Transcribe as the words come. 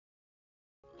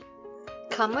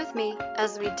Come with me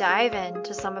as we dive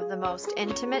into some of the most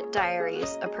intimate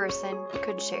diaries a person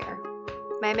could share.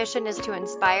 My mission is to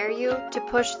inspire you to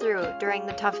push through during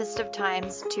the toughest of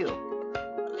times, too.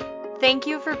 Thank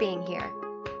you for being here.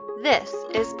 This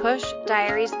is Push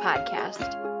Diaries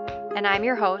Podcast, and I'm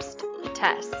your host,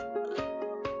 Tess.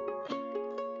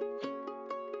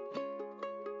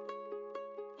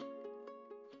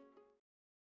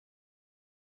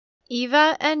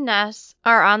 Eva and Ness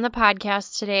are on the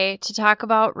podcast today to talk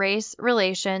about race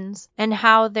relations and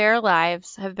how their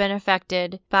lives have been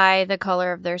affected by the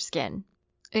color of their skin.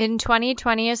 In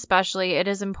 2020 especially, it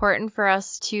is important for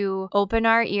us to open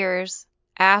our ears,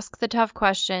 ask the tough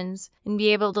questions, and be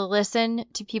able to listen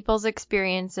to people's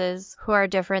experiences who are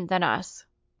different than us.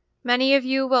 Many of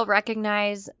you will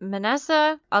recognize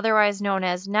Manessa, otherwise known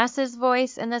as Ness's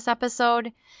voice in this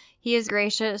episode. He has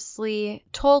graciously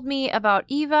told me about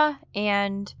Eva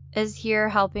and is here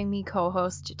helping me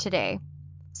co-host today.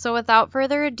 So without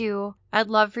further ado, I'd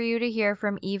love for you to hear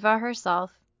from Eva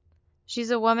herself.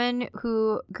 She's a woman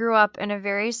who grew up in a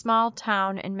very small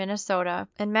town in Minnesota,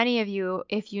 and many of you,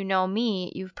 if you know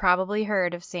me, you've probably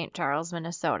heard of St. Charles,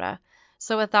 Minnesota.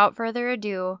 So without further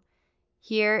ado,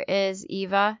 here is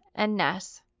Eva and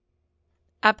Ness.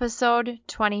 Episode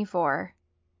 24.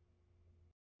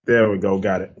 There we go,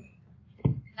 got it.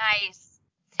 Nice.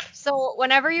 So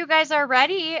whenever you guys are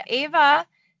ready, Eva,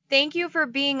 thank you for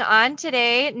being on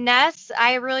today. Ness,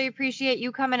 I really appreciate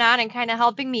you coming on and kind of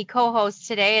helping me co-host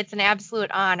today. It's an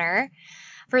absolute honor.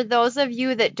 For those of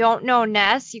you that don't know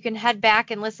Ness, you can head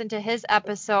back and listen to his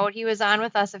episode. He was on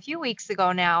with us a few weeks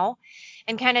ago now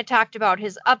and kind of talked about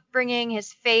his upbringing,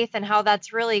 his faith, and how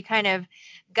that's really kind of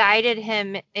guided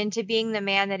him into being the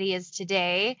man that he is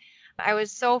today. I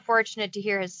was so fortunate to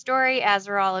hear his story, as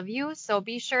are all of you, so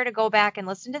be sure to go back and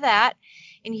listen to that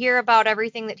and hear about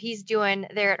everything that he's doing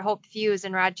there at Hope Fuse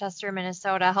in Rochester,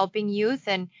 Minnesota, helping youth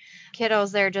and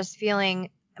kiddos there just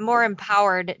feeling more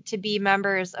empowered to be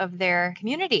members of their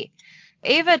community.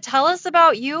 Eva, tell us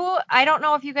about you. I don't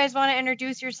know if you guys want to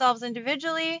introduce yourselves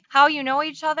individually, how you know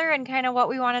each other, and kind of what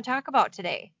we want to talk about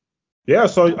today. Yeah,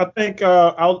 so I think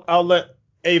I'll let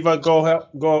Ava go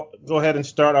ahead and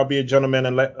start. I'll be a gentleman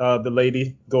and let the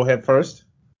lady go ahead first.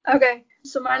 Okay,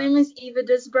 so my name is Eva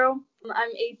Disbro.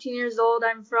 I'm 18 years old.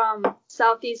 I'm from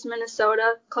southeast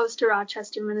Minnesota, close to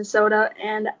Rochester, Minnesota,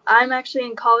 and I'm actually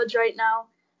in college right now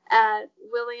at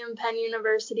William Penn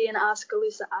University in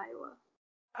Oskaloosa, Iowa.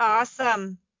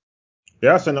 Awesome.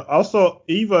 Yes, and also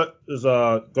Eva is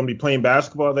going to be playing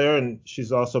basketball there, and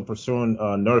she's also pursuing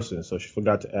nursing, so she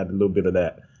forgot to add a little bit of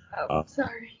that. Oh,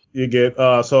 sorry. You get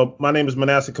so my name is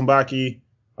Manasseh Kambaki.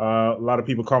 A lot of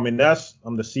people call me Ness.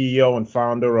 I'm the CEO and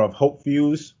founder of Hope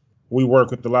Fuse. We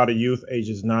work with a lot of youth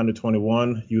ages 9 to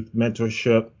 21, youth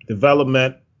mentorship,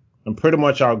 development, and pretty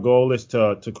much our goal is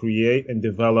to create and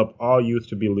develop all youth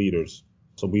to be leaders.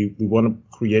 So we want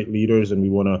to create leaders, and we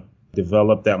want to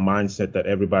develop that mindset that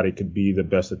everybody could be the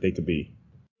best that they could be.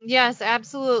 Yes,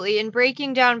 absolutely. And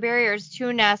breaking down barriers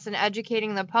to Ness and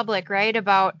educating the public, right,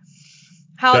 about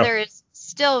how there is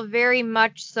still very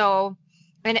much so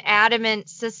an adamant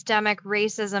systemic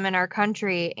racism in our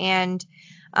country. And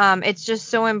it's just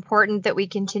so important that we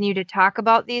continue to talk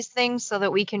about these things so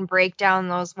that we can break down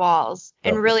those walls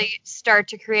and really start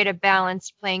to create a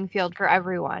balanced playing field for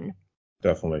everyone.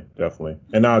 Definitely.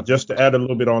 And now just to add a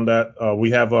little bit on that,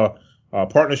 we have a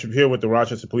partnership here with the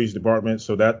Rochester Police Department.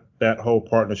 So that whole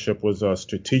partnership was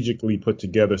strategically put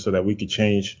together so that we could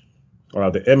change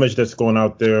the image that's going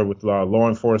out there with law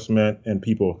enforcement and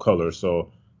people of color.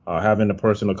 So having a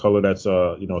person of color that's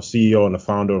CEO and the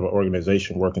founder of an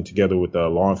organization working together with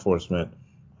law enforcement,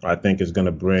 I think is going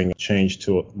to bring change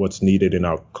to what's needed in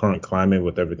our current climate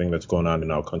with everything that's going on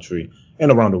in our country and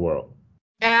around the world.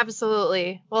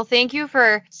 Absolutely. Well, thank you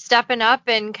for stepping up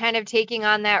and kind of taking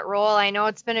on that role. I know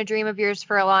it's been a dream of yours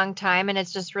for a long time, and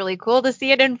it's just really cool to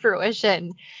see it in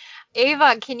fruition.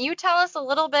 Ava, can you tell us a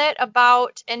little bit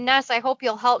about, and Ness, I hope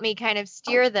you'll help me kind of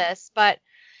steer this, but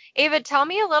Ava, tell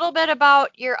me a little bit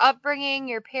about your upbringing,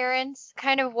 your parents,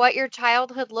 kind of what your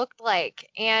childhood looked like,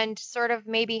 and sort of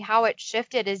maybe how it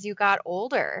shifted as you got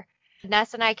older.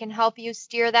 Ness and I can help you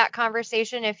steer that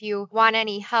conversation if you want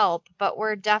any help, but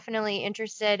we're definitely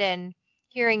interested in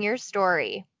hearing your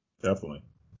story. Definitely.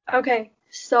 Okay,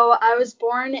 so I was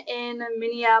born in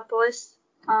Minneapolis,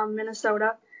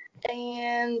 Minnesota,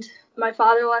 and my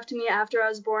father left me after I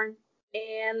was born,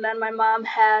 and then my mom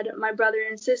had my brother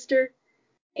and sister,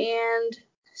 and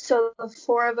so the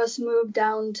four of us moved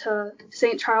down to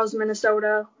St. Charles,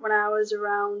 Minnesota when I was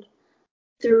around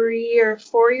 3 or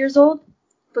 4 years old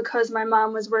because my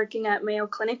mom was working at Mayo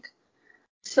Clinic.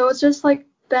 So it's just like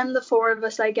been the four of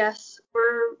us, I guess,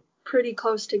 we're pretty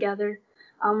close together.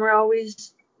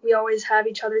 We always have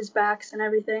each other's backs and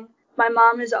everything. My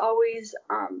mom has always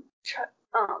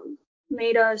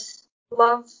made us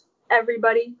love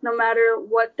everybody, no matter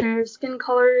what their skin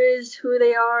color is, who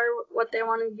they are, what they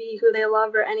want to be, who they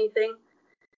love, or anything.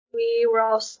 We were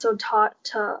also taught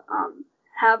to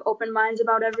have open minds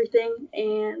about everything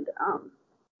and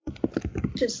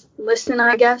just listen,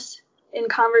 I guess, in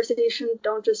conversation.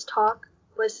 Don't just talk.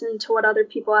 Listen to what other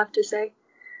people have to say.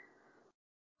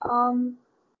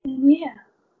 Yeah.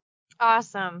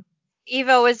 Awesome.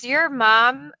 Eva, was your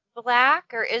mom black,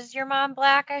 or is your mom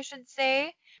black, I should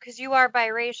say? Because you are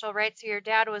biracial, right? So your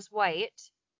dad was white.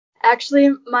 Actually,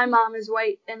 my mom is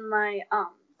white and my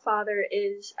father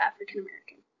is African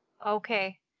American.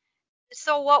 Okay.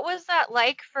 So what was that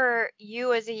like for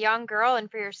you as a young girl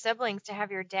and for your siblings to have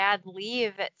your dad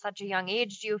leave at such a young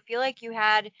age? Do you feel like you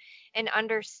had an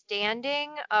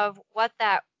understanding of what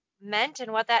that meant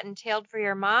and what that entailed for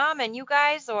your mom and you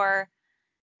guys, or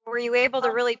were you able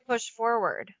to really push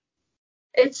forward?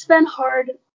 It's been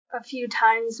hard a few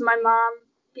times. My mom,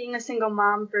 being a single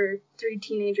mom for 3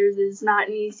 teenagers, is not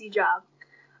an easy job.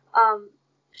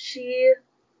 She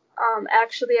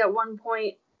actually at one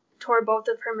point tore both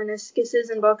of her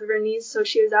meniscuses and both of her knees, so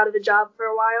she was out of a job for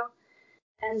a while.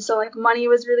 And so like money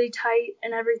was really tight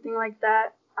and everything like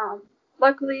that.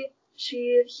 Luckily,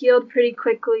 she healed pretty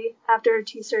quickly after her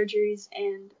 2 surgeries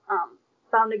and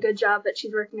found a good job that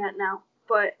she's working at now.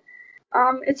 But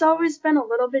it's always been a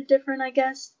little bit different, I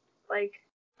guess. Like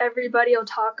everybody will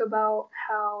talk about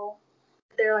how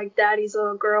they're like daddy's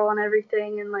little girl and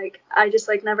everything, and like I just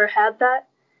like never had that.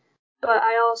 But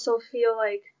I also feel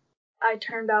like I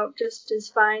turned out just as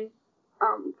fine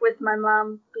with my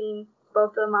mom being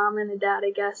both a mom and a dad,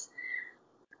 I guess,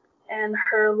 and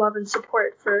her love and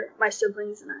support for my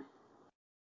siblings and I.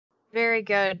 Very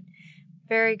good.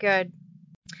 Very good.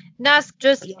 Nusk,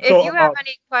 just Yeah, if you have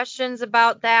any questions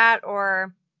about that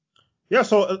or. Yeah,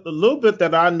 so a little bit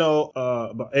that I know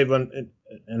about Ava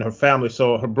and her family.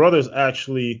 So her brother's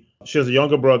actually, she has a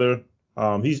younger brother.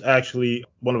 He's actually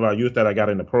one of our youth that I got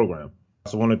in the program.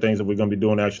 So one of the things that we're going to be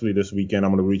doing actually this weekend,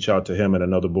 I'm going to reach out to him and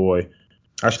another boy,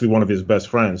 actually one of his best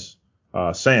friends,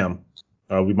 Sam.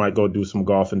 We might go do some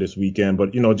golfing this weekend,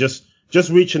 but just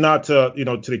reaching out to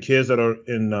to the kids that are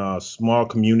in small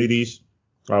communities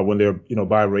when they're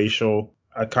biracial.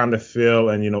 I kind of feel,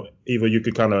 and Eva, you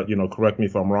could kind of correct me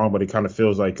if I'm wrong, but it kind of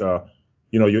feels like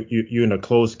you're in a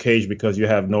closed cage because you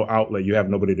have no outlet, you have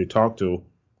nobody to talk to,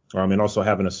 and also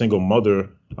having a single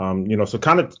mother, so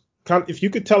kind of if you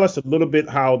could tell us a little bit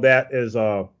how that is,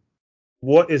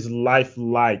 what is life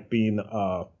like being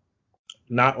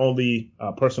not only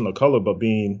a person of color but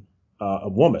being a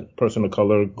woman, person of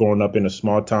color, growing up in a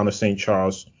small town of St.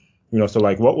 Charles, so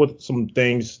like what were some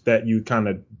things that you kind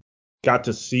of got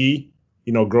to see,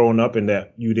 growing up and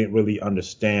that you didn't really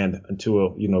understand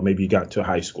until, maybe you got to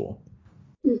high school?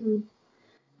 Mm-hmm.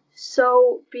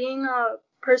 So being a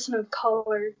person of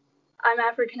color, I'm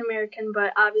African American,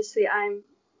 but obviously I'm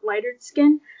lighter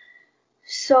skin.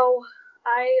 So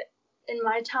in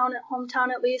my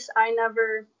hometown at least, I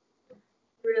never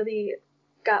really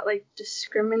got like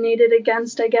discriminated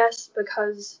against, I guess,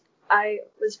 because I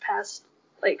was passed,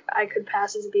 like I could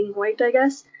pass as being white, I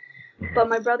guess. But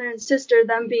my brother and sister,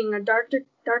 them being a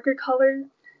darker color,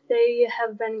 they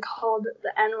have been called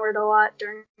the N-word a lot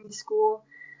during school.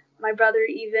 My brother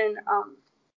even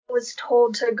was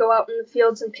told to go out in the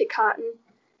fields and pick cotton,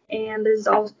 and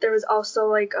there was also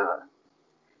like a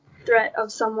threat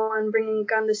of someone bringing a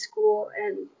gun to school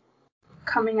and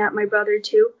coming at my brother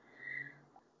too.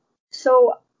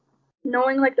 So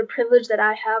knowing like the privilege that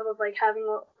I have of like having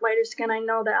a lighter skin, I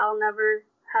know that I'll never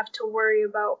have to worry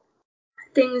about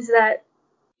things that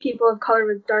people of color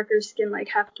with darker skin like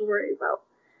have to worry about.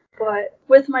 But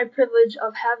with my privilege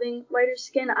of having lighter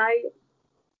skin, I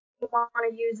want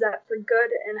to use that for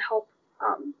good and help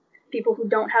people who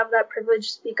don't have that privilege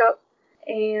speak up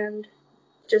and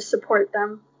just support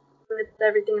them with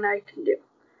everything that I can do.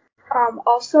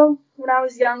 Also, when I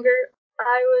was younger,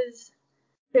 I was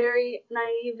very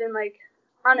naive and like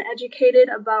uneducated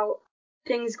about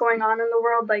things going on in the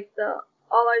world, like the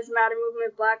All Lives Matter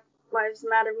movement, Black Lives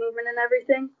Matter movement, and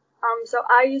everything. So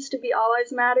I used to be All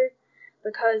Lives Matter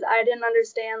because I didn't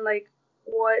understand like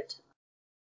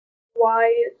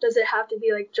why does it have to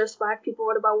be like just black people?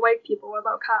 What about white people? What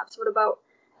about cops? What about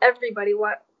everybody?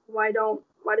 Why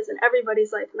doesn't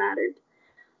everybody's life matter?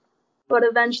 But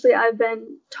eventually I've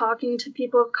been talking to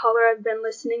people of color, I've been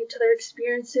listening to their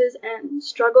experiences and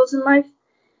struggles in life,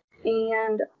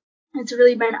 and it's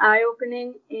really been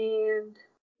eye-opening, and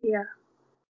yeah.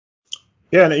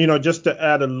 Yeah, and just to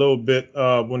add a little bit,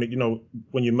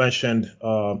 when you mentioned,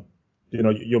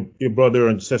 your brother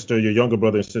and sister, your younger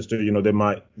brother and sister,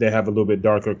 they have a little bit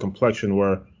darker complexion,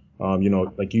 where,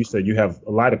 like you said, you have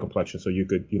a lighter complexion, so you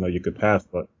could pass.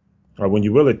 But when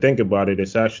you really think about it,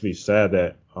 it's actually sad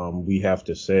that we have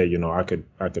to say, I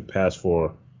could pass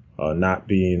for not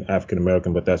being African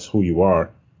American, but that's who you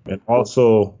are. And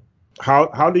also,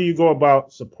 how do you go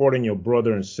about supporting your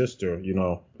brother and sister,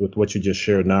 with what you just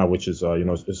shared now, which is,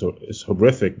 it's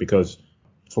horrific, because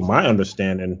from my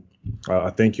understanding, I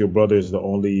think your brother is the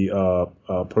only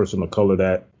person of color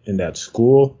that in that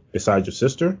school besides your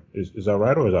sister. Is that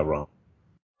right, or is that wrong?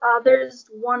 There's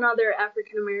one other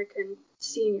African American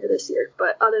senior this year,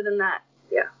 but other than that,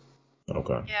 yeah.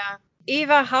 Okay. Yeah.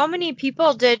 Eva, how many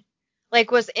people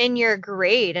was in your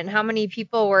grade, and how many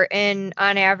people were in,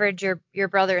 on average, your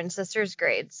brother and sister's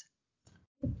grades?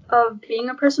 Of being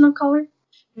a person of color?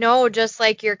 No, just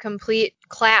like your complete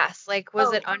class. Like, was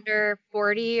Oh. it under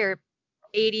 40 or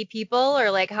 80 people, or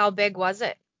like how big was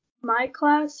it? My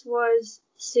class was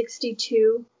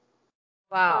 62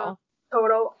 Wow.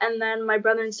 total, and then my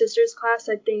brother and sister's class,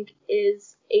 I think,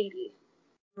 is 80.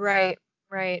 Right,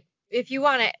 right. If you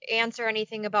want to answer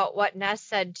anything about what Ness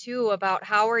said too, about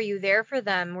how were you there for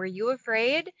them? Were you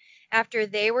afraid after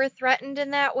they were threatened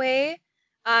in that way?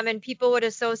 And people would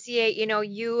associate,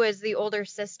 you as the older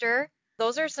sister.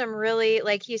 Those are some really,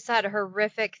 like he said,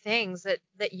 horrific things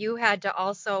that you had to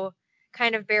also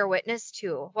kind of bear witness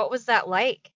to. What was that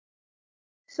like?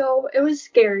 So it was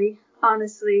scary,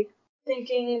 honestly,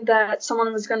 thinking that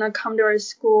someone was going to come to our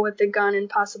school with a gun and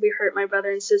possibly hurt my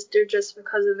brother and sister just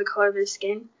because of the color of their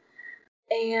skin.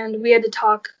 And we had to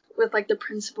talk with like the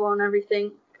principal and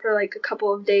everything for like a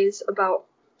couple of days about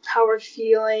how we're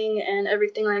feeling and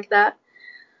everything like that.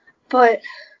 But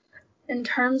in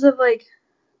terms of like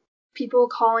people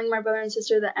calling my brother and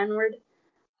sister the N-word,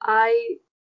 I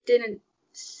didn't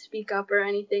speak up or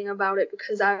anything about it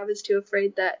because I was too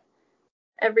afraid that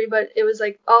it was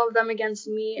like all of them against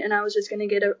me, and I was just going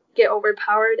to get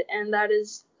overpowered. And that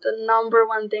is the number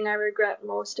one thing I regret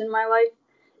most in my life,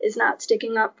 is not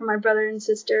sticking up for my brother and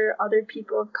sister, other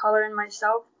people of color, and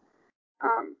myself.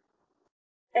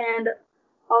 And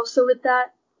also with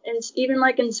that, and even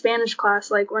like in Spanish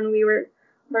class, like when we were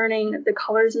learning the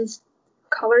colors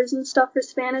and stuff for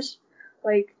Spanish,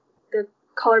 like the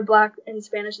color black in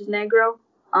Spanish is negro,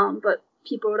 but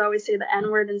people would always say the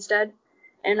N-word instead,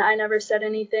 and I never said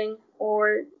anything.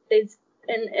 Or they'd,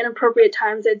 in inappropriate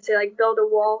times, they'd say like build a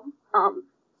wall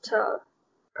to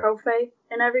profe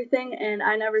and everything, and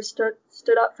I never stood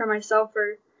up for myself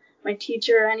or my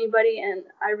teacher or anybody, and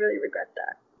I really regret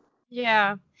that.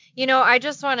 Yeah. I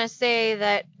just want to say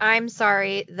that I'm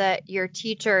sorry that your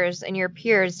teachers and your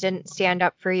peers didn't stand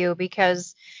up for you,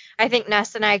 because I think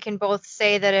Ness and I can both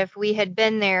say that if we had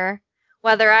been there,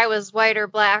 whether I was white or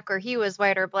black or he was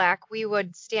white or black, we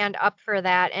would stand up for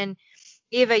that. And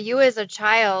Eva, you as a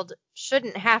child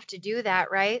shouldn't have to do that,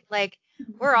 right? Like,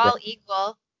 we're all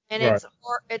equal, and Right.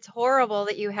 it's horrible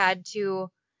that you had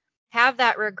to have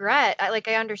that regret.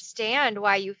 I understand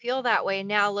why you feel that way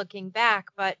now looking back,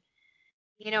 but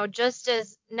just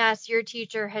as Ness, your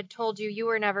teacher had told you you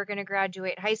were never going to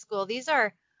graduate high school, these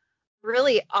are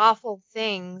really awful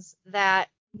things that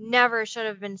never should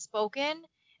have been spoken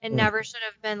and Mm. never should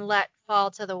have been let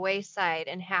fall to the wayside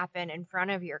and happen in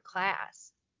front of your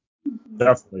class.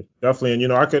 Definitely,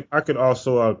 and I could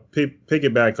also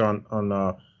piggyback on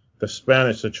the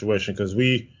Spanish situation, because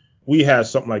we had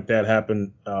something like that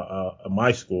happen at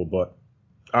my school, but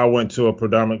I went to a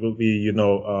predominantly, it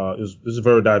was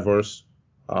very diverse.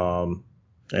 Um,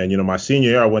 and my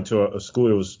senior year, I went to a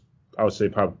school. It was, I would say,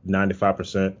 probably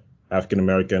 95% African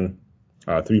American,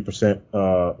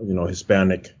 3%,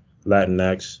 Hispanic,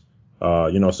 Latinx.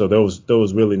 So there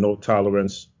was really no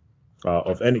tolerance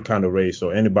of any kind of race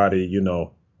or anybody. There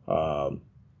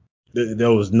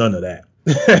was none of that.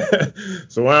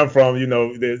 So where I'm from,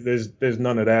 there's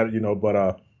none of that.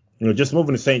 But just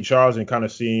moving to St. Charles and kind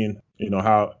of seeing,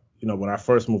 how, when I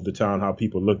first moved to town, how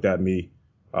people looked at me,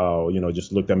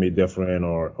 just looked at me different,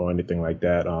 or anything like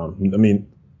that. I mean,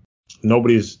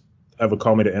 nobody's ever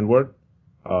called me the N-word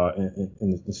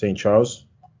in St. Charles,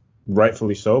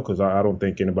 rightfully so, because I don't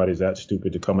think anybody's that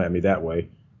stupid to come at me that way.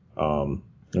 I'm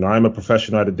a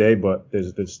professional today, but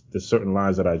there's certain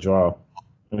lines that I draw.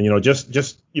 And, just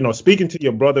speaking to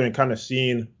your brother and kind of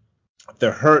seeing the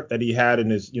hurt that he had in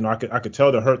his, I could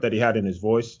tell the hurt that he had in his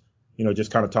voice,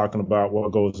 just kind of talking about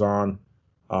what goes on.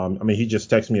 He just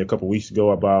texted me a couple weeks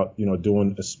ago about,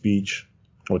 doing a speech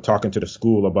or talking to the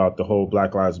school about the whole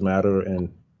Black Lives Matter,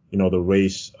 and, the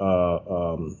race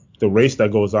that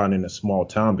goes on in a small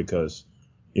town, because,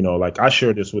 Like I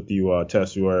shared this with you,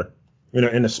 Tess, where,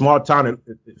 in a small town,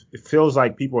 it feels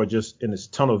like people are just in this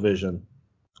tunnel vision,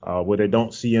 where they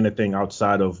don't see anything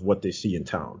outside of what they see in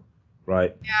town,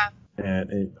 right? Yeah.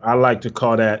 And I like to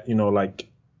call that, like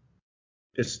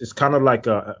it's kind of like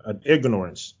an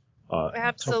ignorance, tunnel vision,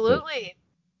 Absolutely.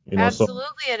 so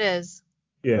Absolutely it is.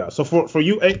 yeah. So for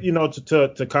you,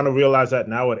 to kind of realize that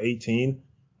now at 18,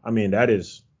 I mean, that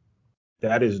is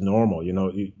normal.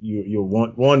 You're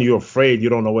one, you're afraid, you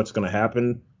don't know what's going to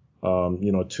happen.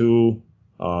 Two,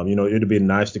 it'd be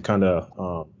nice to kind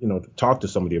of, talk to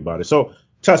somebody about it. So,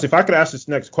 Tess, if I could ask this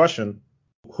next question,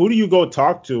 who do you go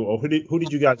talk to, or who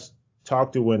did you guys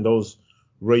talk to when those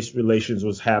race relations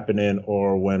was happening,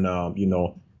 or when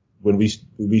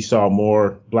we saw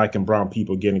more black and brown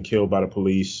people getting killed by the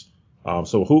police?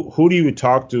 So who do you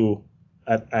talk to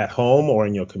at home or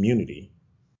in your community?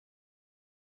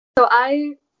 So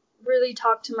I really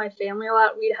talked to my family a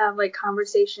lot. We'd have like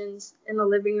conversations in the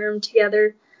living room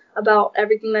together about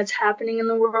everything that's happening in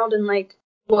the world and like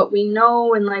what we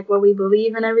know and like what we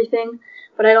believe and everything.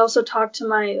 But I'd also talk to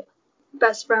my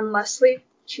best friend Leslie.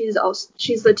 She's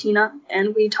Latina,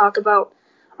 and we talk about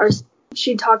our.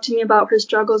 She talked to me about her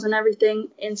struggles and everything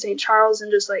in St. Charles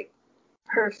and just like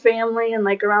her family and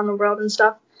like around the world and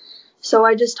stuff. So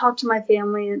I just talked to my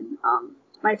family and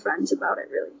my friends about it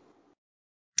really.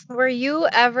 Were you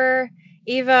ever,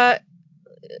 Eva,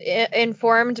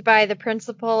 informed by the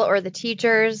principal or the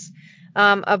teachers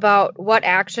about what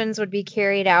actions would be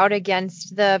carried out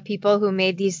against the people who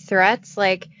made these threats?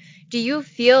 Like, do you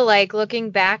feel like,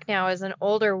 looking back now as an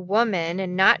older woman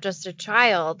and not just a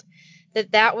child,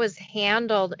 that was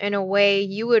handled in a way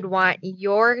you would want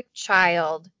your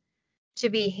child to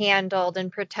be handled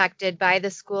and protected by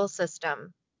the school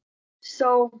system?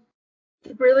 So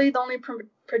really the only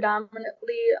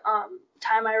predominantly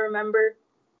time I remember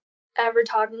ever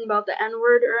talking about the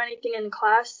N-word or anything in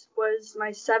class was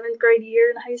my 7th grade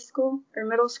year in high school or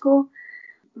middle school.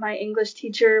 My English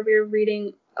teacher, we were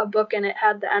reading a book and it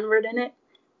had the N-word in it.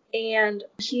 And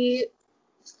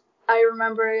I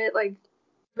remember it like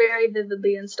very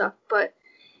vividly and stuff, but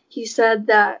he said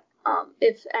that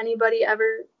if anybody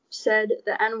ever said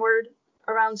the N-word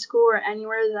around school or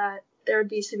anywhere, that there would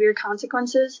be severe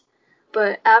consequences.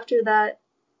 But after that,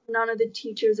 none of the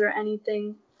teachers or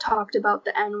anything talked about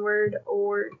the N-word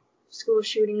or school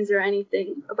shootings or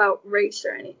anything about race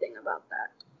or anything about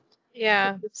that.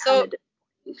 Yeah. So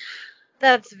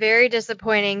that's very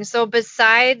disappointing. So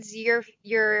besides your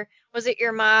was it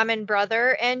your mom and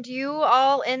brother and you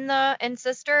all and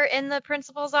sister in the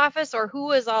principal's office, or who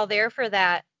was all there for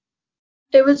that?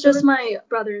 It was just my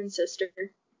brother and sister.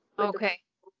 Okay.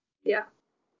 Yeah.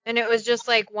 And it was just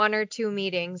like one or two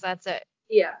meetings, that's it.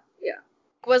 Yeah.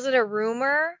 Was it a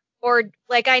rumor, or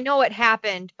like, I know it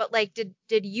happened, but like did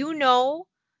you know,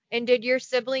 and did your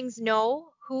siblings know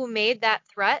who made that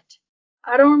threat?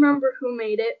 I don't remember who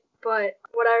made it, but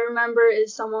what I remember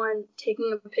is someone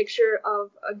taking a picture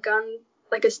of a gun,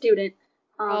 like a student.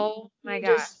 Oh my He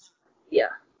gosh.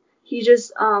 he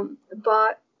just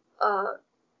bought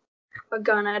a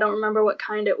gun. I don't remember what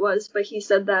kind it was, but he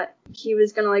said that he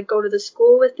was gonna like go to the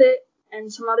school with it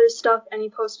and some other stuff, and he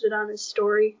posted it on his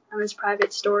story, on his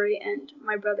private story, and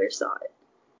my brother saw it,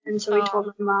 and so he told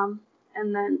my mom,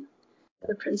 and then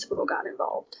the principal got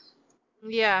involved.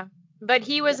 Yeah. But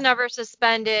he was never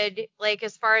suspended, like,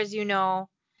 as far as you know.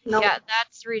 Nope. Yeah,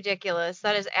 that's ridiculous.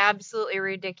 That is absolutely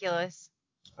ridiculous.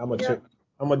 I'm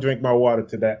gonna drink my water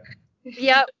to that.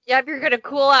 Yep, you're gonna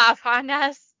cool off, huh,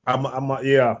 Ness?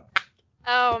 Yeah.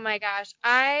 Oh my gosh.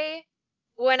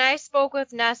 When I spoke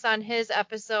with Ness on his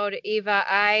episode, Eva,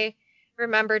 I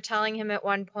remember telling him at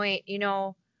one point,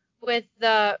 with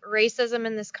the racism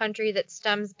in this country that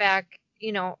stems back,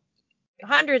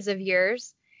 hundreds of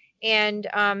years, and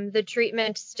the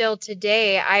treatment still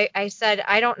today, I said,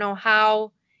 I don't know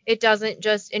how it doesn't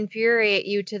just infuriate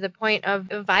you to the point of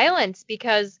violence,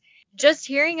 because just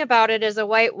hearing about it as a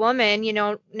white woman,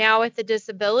 now with the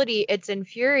disability, it's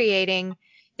infuriating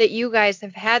that you guys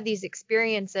have had these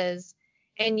experiences.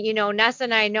 And, Ness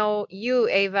and I know you,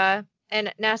 Ava,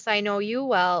 and Ness, I know you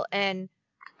well, and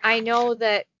I know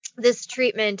that this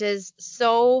treatment is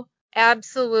so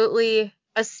absolutely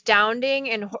astounding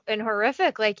and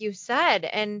horrific, like you said.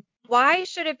 And why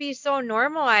should it be so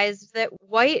normalized that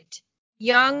white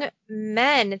young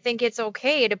men think it's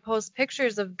okay to post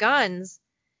pictures of guns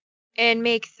and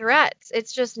make threats?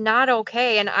 It's just not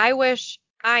okay. And I wish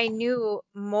I knew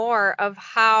more of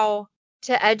how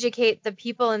to educate the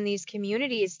people in these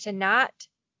communities to not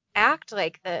act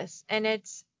like this. And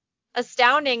it's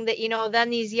astounding that,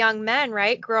 then these young men,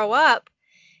 right, grow up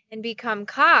and become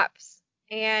cops.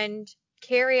 And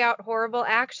carry out horrible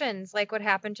actions like what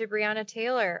happened to Breonna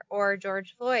Taylor or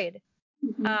George Floyd.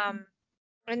 Mhm.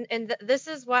 This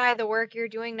is why the work you're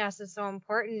doing, Ness, is so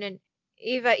important. And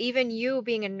Eva, even you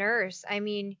being a nurse, I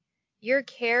mean, you're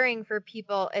caring for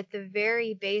people at the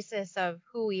very basis of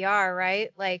who we are,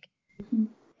 right? Like, Mhm.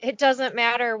 it doesn't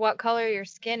matter what color your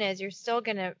skin is, you're still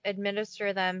going to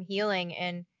administer them healing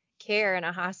and care in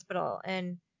a hospital.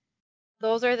 And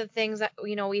those are the things that,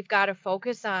 we've got to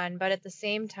focus on. But at the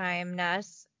same time,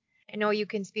 Ness, I know you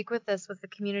can speak with this with the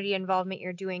community involvement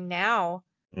you're doing now.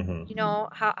 Hmm.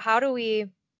 How do we,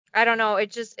 I don't know,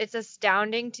 it's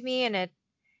astounding to me, and it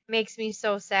makes me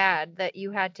so sad that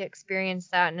you had to experience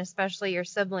that, and especially your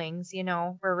siblings,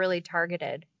 were really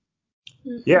targeted.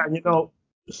 Yeah, Mhm.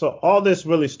 so all this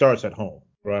really starts at home,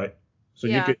 right? So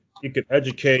Yeah. you could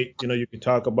educate, you could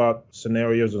talk about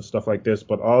scenarios and stuff like this,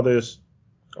 but all this,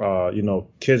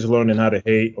 kids learning how to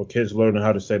hate or kids learning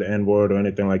how to say the N word or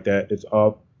anything like that, it's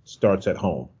all starts at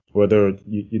home. Whether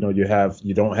you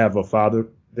don't have a father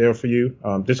there for you,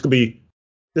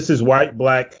 this is white,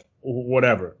 black,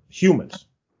 whatever, humans.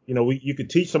 You could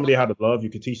teach somebody how to love, you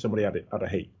could teach somebody how to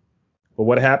hate. But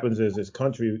what happens is this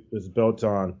country is built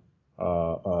on,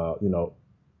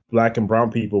 black and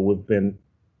brown people. We've been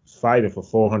fighting for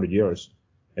 400 years,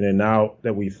 and then now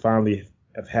that we finally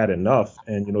have had enough,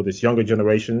 and this younger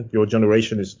generation, your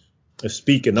generation is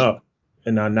speaking up,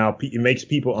 and now it makes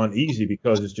people uneasy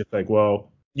because it's just like,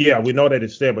 well, yeah, we know that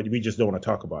it's there, but we just don't want to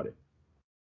talk about it.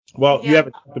 Well, you Yeah,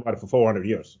 haven't talked about it for 400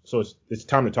 years, so it's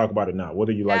time to talk about it now,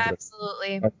 whether you like it or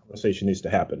absolutely. that conversation needs to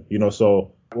happen.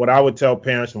 So what I would tell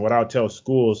parents and what I would tell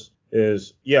schools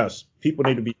is, yes, people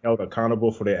need to be held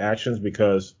accountable for their actions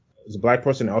because as a black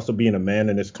person, also being a man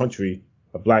in this country,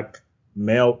 a black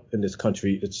male in this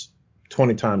country, it's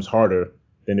 20 times harder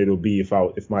than it'll be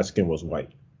if my skin was white.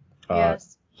 Uh,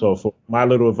 Yes. so for my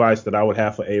little advice that I would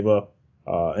have for Ava,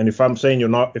 and if I'm saying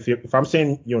if I'm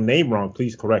saying your name wrong,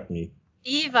 please correct me.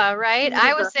 Eva, right?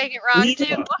 I was Eva. saying it wrong too.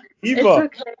 Eva, It's Eva,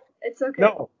 okay. It's okay.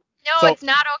 no. No, So it's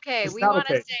not okay. it's We not want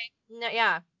to okay. say, no,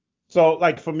 yeah. So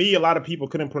like for me, a lot of people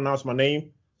couldn't pronounce my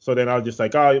name, so then I was just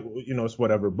like, oh, it's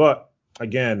whatever. But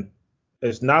again,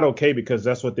 it's not okay because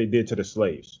that's what they did to the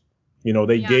slaves. They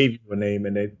Yeah. gave you a name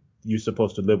and you're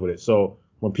supposed to live with it. So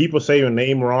when people say your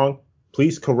name wrong,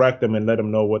 please correct them and let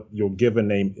them know what your given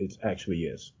name actually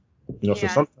is. So Yeah.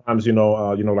 sometimes,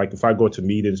 like if I go to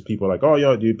meetings, people are like, oh,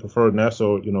 yeah, do you prefer Ness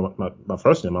or, my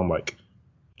first name? I'm like,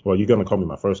 well, you're going to call me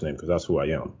my first name because that's who I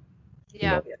am. You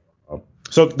Yeah. know.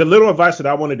 So the little advice that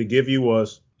I wanted to give you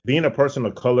was being a person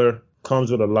of color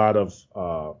comes with a lot of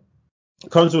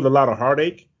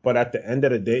heartache, but at the end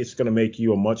of the day, it's going to make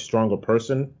you a much stronger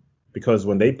person because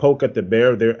when they poke at the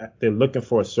bear, they're looking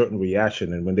for a certain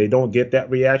reaction, and when they don't get that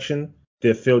reaction,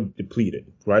 they feel depleted,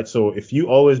 right? So if you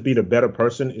always be the better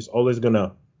person, it's always going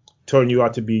to turn you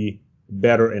out to be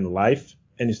better in life,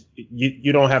 and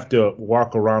you don't have to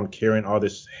walk around carrying all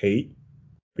this hate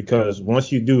because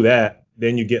once you do that,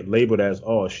 then you get labeled as,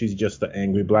 oh, she's just an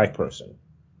angry black person,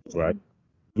 right?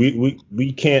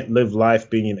 We can't live life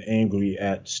being angry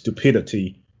at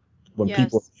stupidity when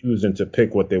people Yes. are choosing to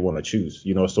pick what they want to choose.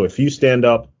 So if you stand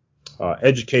up,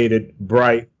 educated,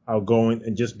 bright, outgoing,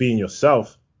 and just being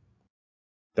yourself,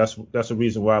 that's the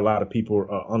reason why a lot of people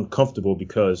are uncomfortable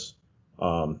because,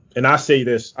 and I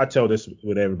tell this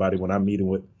with everybody when I'm meeting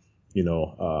with,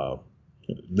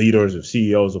 leaders or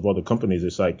CEOs of other companies.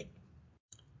 It's like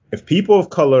if people of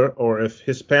color or if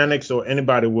Hispanics or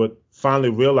anybody would finally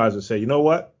realize and say, you know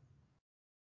what?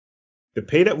 The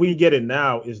pay that we get in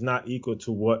now is not equal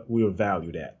to what we are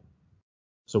valued at.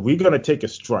 So we're going to take a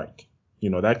strike.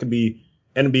 That could be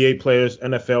NBA players,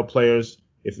 NFL players.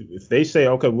 If they say,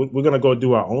 okay, we're going to go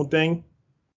do our own thing,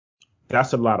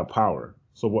 that's a lot of power.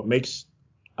 So what makes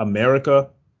America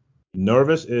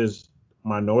nervous is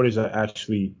minorities are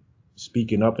actually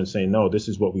speaking up and saying, no, this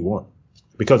is what we want.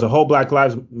 Because the whole Black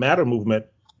Lives Matter movement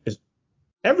is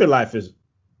every life is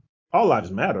all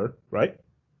lives matter, right?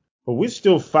 But we're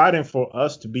still fighting for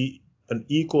us to be an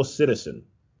equal citizen,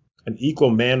 an equal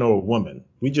man or woman.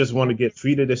 We just want Yeah. to get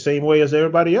treated the same way as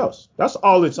everybody else. That's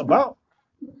all it's about.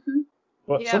 Mhm.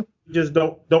 But some Yep. people just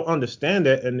don't understand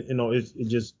it, and it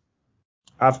just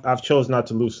I've chosen not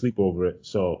to lose sleep over it.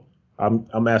 So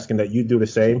I'm asking that you do the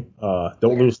same. Don't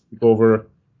Yeah. lose sleep over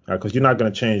because you're not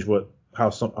going to change how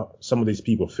some of these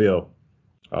people feel.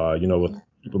 With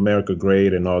Keep America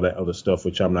Great and all that other stuff,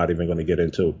 which I'm not even going to get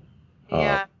into. Uh,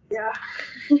 Yeah. Yeah.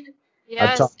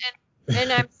 I talk. Yes.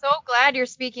 And I'm so glad you're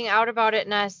speaking out about it,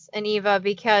 Ness and Eva,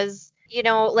 because,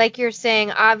 like you're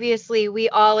saying, obviously we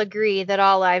all agree that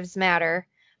all lives matter.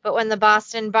 But when the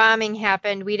Boston bombing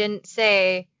happened, we didn't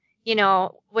say, You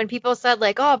know, when people said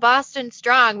like, oh, Boston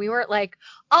strong, we weren't like,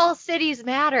 all cities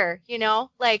matter, you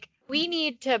know? Like, we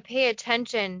need to pay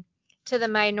attention to the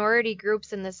minority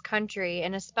groups in this country,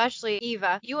 and especially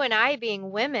Eva, you and I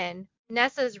being women.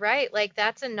 Nessa's right. Like,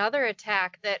 that's another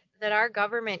attack that our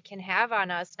government can have on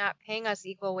us, not paying us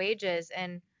equal wages.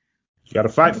 And You got to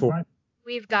fight for it.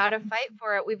 we've got to fight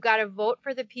for it. We've got to vote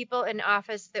for the people in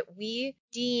office that we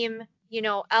deem, you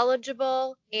know,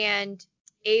 eligible and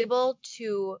able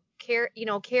to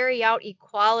carry out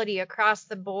equality across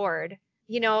the board.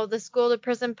 You know, the school to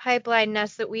prison pipeline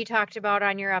nest that we talked about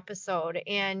on your episode,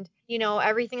 and, you know,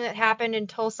 everything that happened in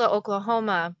Tulsa,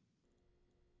 Oklahoma.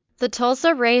 The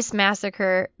Tulsa Race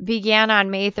Massacre began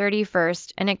on May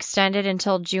 31st and extended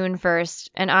until June 1st,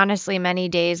 and honestly many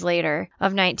days later,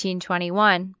 of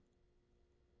 1921.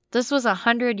 This was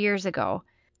 100 years ago.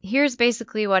 Here's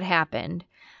basically what happened.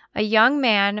 A young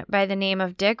man by the name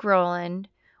of Dick Rowland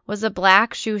was a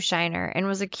black shoe shiner and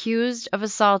was accused of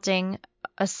assaulting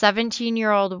a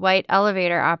 17-year-old white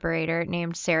elevator operator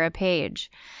named Sarah Page.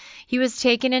 He was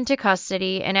taken into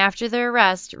custody, and after the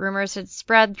arrest, rumors had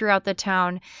spread throughout the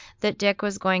town that Dick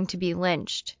was going to be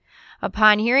lynched.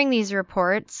 Upon hearing these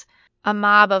reports, a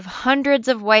mob of hundreds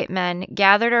of white men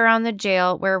gathered around the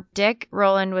jail where Dick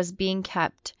Rowland was being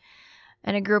kept,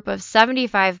 and a group of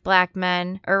 75 black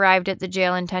men arrived at the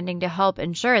jail intending to help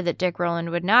ensure that Dick Rowland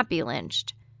would not be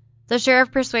lynched. The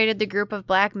sheriff persuaded the group of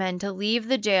black men to leave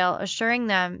the jail, assuring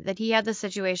them that he had the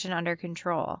situation under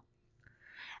control.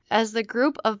 As the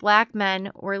group of black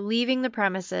men were leaving the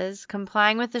premises,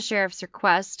 complying with the sheriff's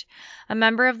request, a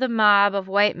member of the mob of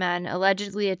white men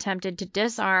allegedly attempted to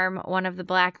disarm one of the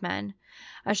black men.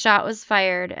 A shot was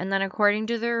fired, and then, according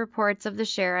to the reports of the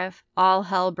sheriff, all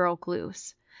hell broke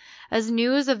loose. As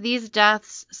news of these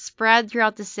deaths spread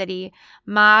throughout the city,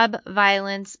 mob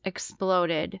violence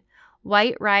exploded.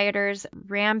 White rioters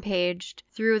rampaged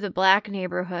through the black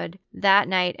neighborhood that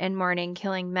night and morning,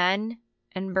 killing men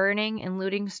and burning and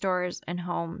looting stores and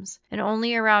homes. And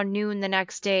only around noon the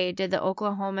next day did the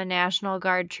Oklahoma National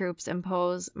Guard troops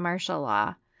impose martial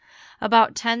law.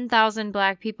 About 10,000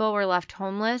 black people were left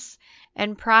homeless,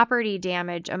 and property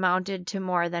damage amounted to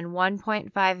more than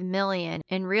 $1.5 million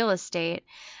in real estate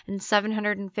and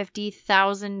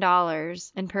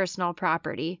 $750,000 in personal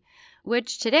property,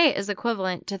 which today is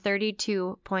equivalent to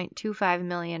 $32.25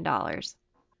 million.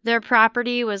 Their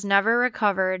property was never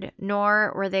recovered,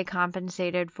 nor were they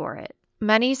compensated for it.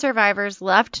 Many survivors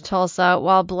left Tulsa,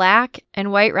 while black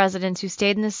and white residents who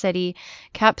stayed in the city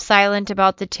kept silent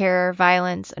about the terror,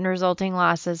 violence, and resulting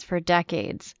losses for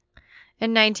decades.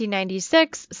 In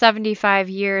 1996, 75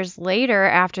 years later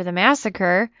after the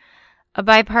massacre, a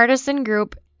bipartisan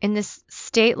group in the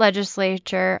state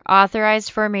legislature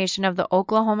authorized formation of the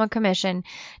Oklahoma Commission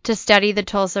to study the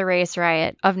Tulsa race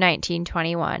riot of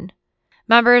 1921.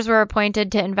 Members were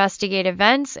appointed to investigate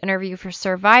events, interview for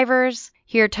survivors,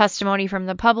 hear testimony from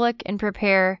the public, and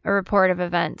prepare a report of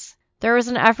events. There was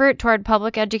an effort toward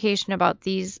public education about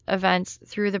these events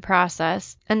through the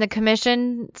process, and the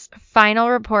commission's final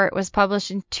report was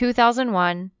published in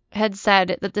 2001, had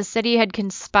said that the city had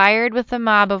conspired with a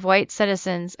mob of white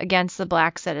citizens against the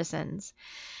black citizens.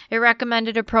 It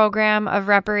recommended a program of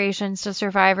reparations to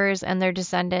survivors and their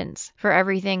descendants for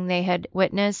everything they had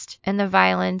witnessed and the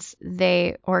violence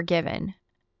they were given.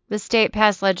 The state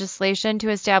passed legislation to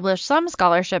establish some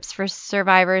scholarships for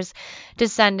survivors'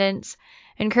 descendants,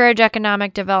 encourage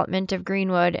economic development of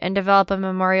Greenwood, and develop a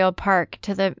memorial park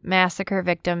to the massacre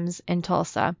victims in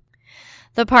Tulsa.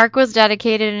 The park was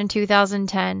dedicated in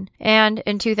 2010, and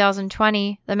in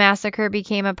 2020, the massacre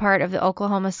became a part of the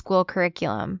Oklahoma school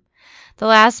curriculum. The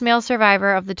last male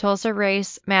survivor of the Tulsa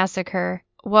Race Massacre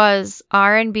was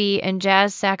R&B and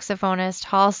jazz saxophonist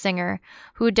Hall Singer,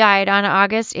 who died on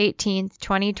August 18,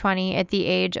 2020, at the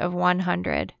age of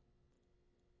 100.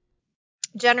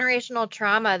 Generational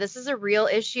trauma. This is a real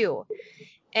issue.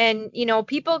 And, you know,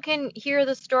 people can hear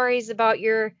the stories about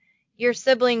your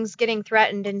siblings getting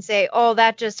threatened and say, oh,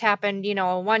 that just happened, you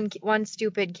know, one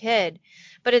stupid kid.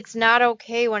 But it's not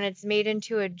okay when it's made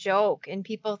into a joke and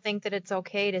people think that it's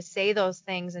okay to say those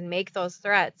things and make those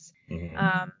threats.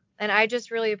 Mm-hmm. And I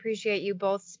just really appreciate you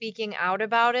both speaking out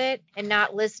about it and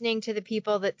not listening to the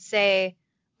people that say,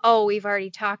 oh, we've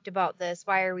already talked about this.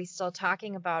 Why are we still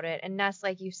talking about it? And Ness,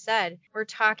 like you said, we're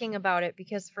talking about it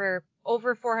because for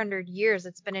over 400 years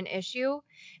it's been an issue,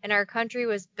 and our country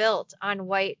was built on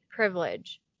white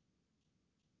privilege.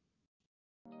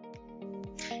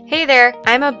 Hey there,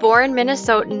 I'm a born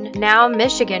Minnesotan, now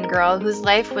Michigan girl whose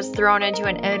life was thrown into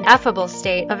an ineffable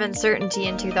state of uncertainty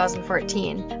in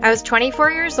 2014. I was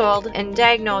 24 years old and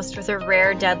diagnosed with a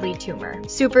rare deadly tumor.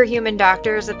 Superhuman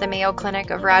doctors at the Mayo Clinic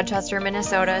of Rochester,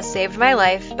 Minnesota saved my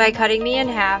life by cutting me in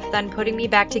half, then putting me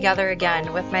back together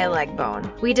again with my leg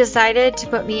bone. We decided to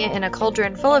put me in a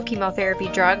cauldron full of chemotherapy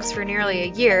drugs for nearly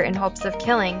a year in hopes of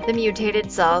killing the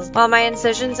mutated cells, while my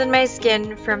incisions in my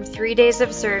skin from 3 days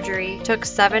of surgery took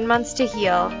 7 months to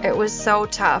heal. It was so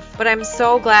tough, but I'm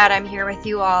so glad I'm here with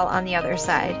you all on the other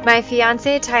side. My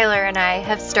fiance Tyler and I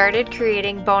have started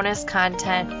creating bonus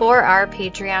content for our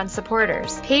Patreon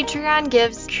supporters. Patreon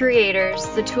gives creators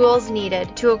the tools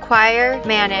needed to acquire,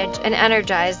 manage, and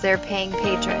energize their paying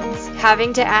patrons.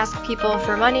 Having to ask people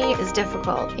for money is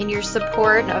difficult, and your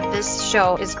support of this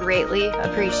show is greatly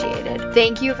appreciated.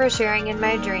 Thank you for sharing in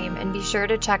my dream, and be sure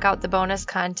to check out the bonus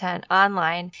content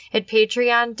online at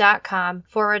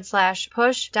patreon.com/Push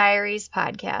Diaries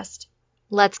podcast.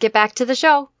 Let's get back to the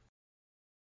show.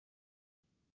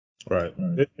 Right.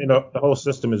 The whole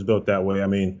system is built that way. I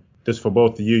mean, just for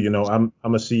both of you, I'm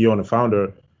a CEO and a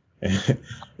founder,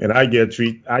 and I get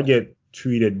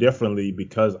treated differently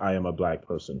because I am a black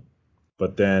person.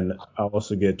 But then I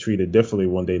also get treated differently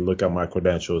when they look at my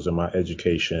credentials and my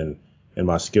education and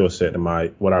my skill set and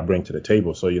what I bring to the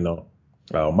table. So,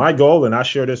 my goal, and I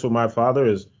share this with my father,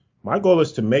 is my goal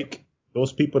is to make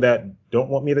those people that don't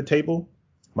want me at the table,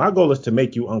 my goal is to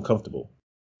make you uncomfortable.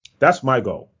 That's my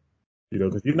goal,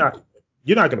 because you're not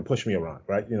going to push me around,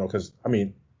 right? Because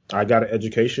I got an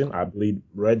education. I bleed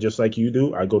red just like you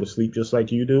do. I go to sleep just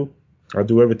like you do. I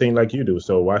do everything like you do.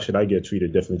 So why should I get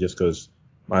treated differently just because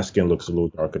my skin looks a little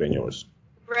darker than yours?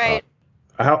 Right.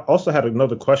 I also had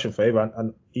another question for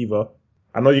Eva.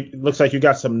 I know it looks like you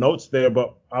got some notes there,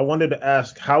 but I wanted to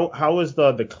ask, how is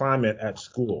the climate at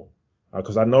school?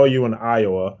 Because I know you're in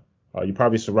Iowa. You're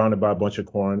probably surrounded by a bunch of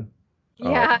corn.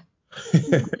 Yeah.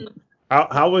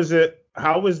 How is it?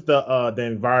 How is the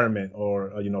environment,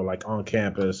 or like on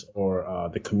campus, or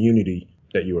the community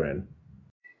that you're in?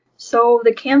 So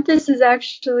the campus is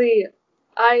actually,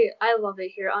 I love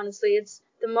it here, honestly. It's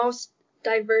the most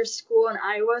diverse school in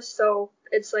Iowa, so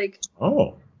it's like,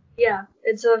 Oh. Yeah,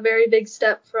 it's a very big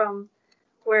step from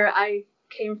where I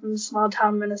came from, small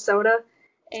town Minnesota.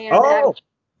 And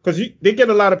because they get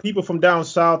a lot of people from down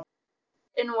south.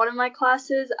 In one of my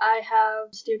classes, I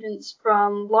have students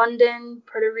from London,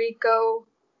 Puerto Rico,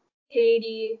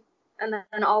 Haiti, and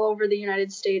then all over the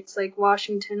United States, like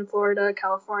Washington, Florida,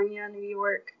 California, New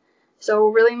York.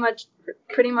 So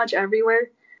pretty much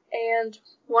everywhere. And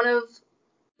one of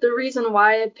the reason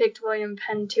why I picked William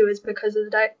Penn too is because of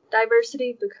the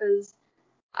diversity, because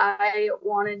I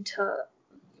wanted to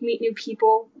meet new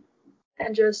people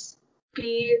and just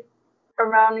be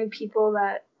around new people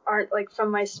that aren't like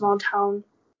from my small town,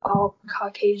 all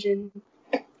Caucasian,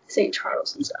 St.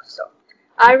 Charles and stuff. So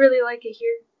I really like it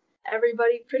here.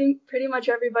 Everybody, pretty much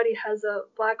everybody has a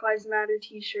Black Lives Matter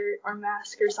t-shirt or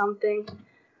mask or something.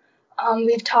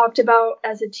 We've talked about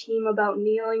as a team about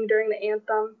kneeling during the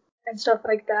anthem and stuff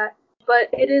like that.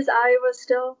 But it is Iowa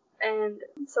still, and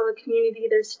so the community,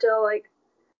 there's still like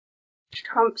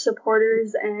Trump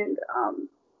supporters and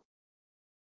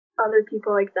other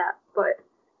people like that. But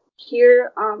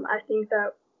here, I think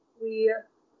that we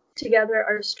together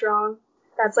are strong.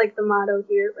 That's like the motto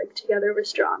here, like together we're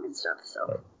strong and stuff.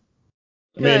 So.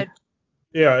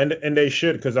 Yeah, and they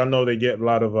should, because I know they get a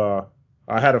lot of.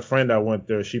 I had a friend that went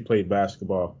there. She played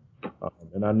basketball,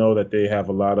 and I know that they have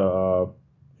a lot of,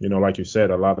 like you said,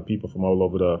 a lot of people from all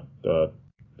over the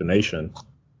nation,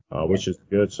 which is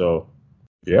good. So,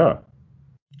 yeah,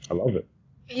 I love it.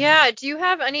 Yeah. Do you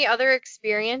have any other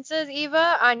experiences,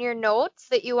 Eva, on your notes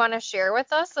that you want to share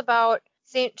with us about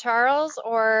St. Charles,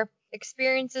 or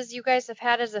experiences you guys have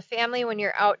had as a family when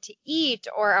you're out to eat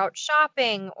or out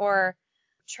shopping or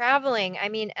traveling? I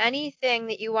mean, anything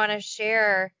you want to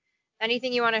share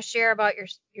about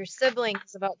your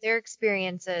siblings, about their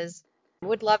experiences.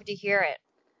 Would love to hear it.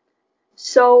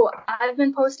 So I've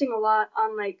been posting a lot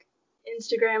on like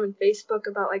Instagram and Facebook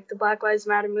about like the Black Lives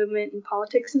Matter movement and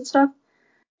politics and stuff.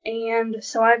 And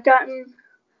so I've gotten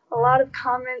a lot of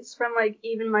comments from like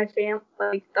even my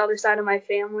like the other side of my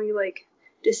family, like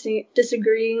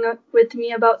disagreeing with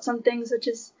me about some things, which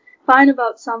is fine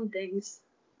about some things,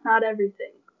 not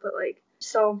everything. But like,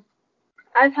 so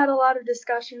I've had a lot of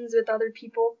discussions with other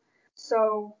people.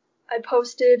 So I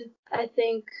posted, I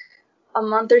think, a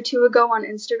month or two ago on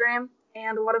Instagram,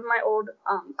 and one of my old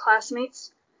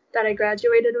classmates that I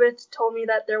graduated with told me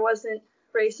that there wasn't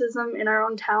racism in our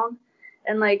own town,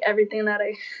 and like everything that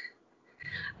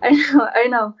I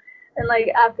know, And like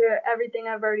after everything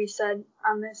I've already said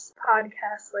on this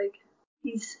podcast, like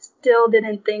he still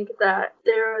didn't think that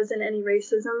there wasn't any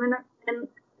racism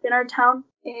in our town.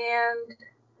 And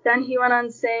then he went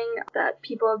on saying that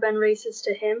people have been racist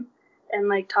to him and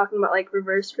like talking about like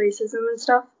reverse racism and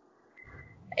stuff.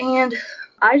 And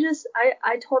I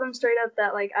told him straight up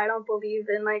that like I don't believe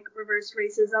in like reverse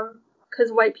racism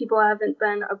because white people haven't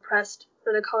been oppressed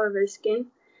for the color of their skin.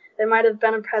 They might have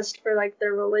been oppressed for like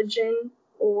their religion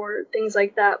or things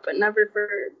like that, but never for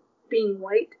being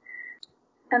white.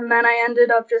 And then I ended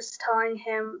up just telling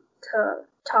him to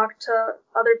talk to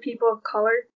other people of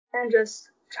color and just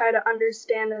try to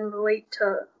understand and relate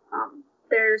to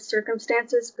their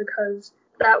circumstances, because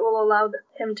that will allow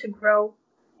him to grow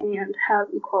and have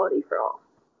equality for all.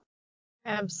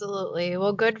 Absolutely.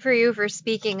 Well, good for you for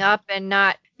speaking up and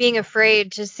not being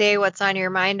afraid to say what's on your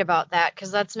mind about that,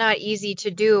 because that's not easy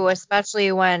to do,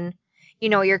 especially when,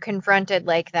 you're confronted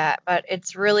like that. But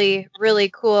it's really, really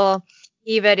cool,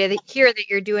 Eva, to hear that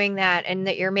you're doing that and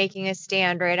that you're making a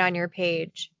stand right on your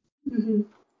page. Mm-hmm.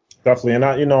 Definitely, and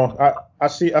I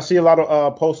see a lot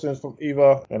of postings from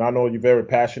Eva, and I know you're very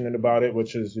passionate about it,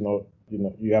 which is you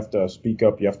have to speak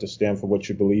up, you have to stand for what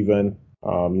you believe in.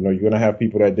 You're gonna have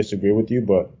people that disagree with you,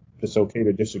 but it's okay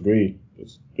to disagree.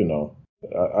 It's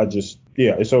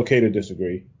okay to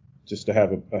disagree, just to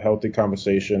have a healthy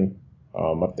conversation.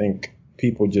 I think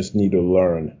people just need to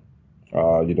learn.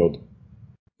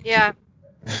 Yeah.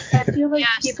 I feel like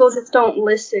people just don't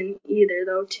listen either,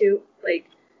 though, too. Like,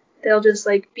 they'll just,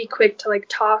 like, be quick to, like,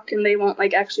 talk, and they won't,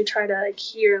 like, actually try to, like,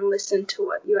 hear and listen to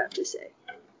what you have to say,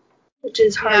 which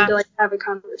is hard to, like, have a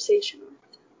conversation with.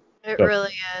 It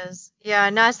really is. Yeah,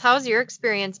 Ness, how's your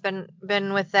experience been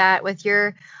with that, with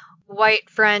your white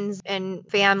friends and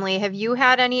family? Have you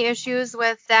had any issues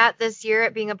with that this year,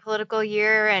 it being a political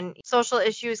year and social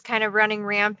issues kind of running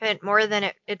rampant more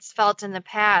than it's felt in the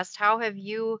past? How have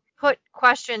you put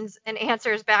questions and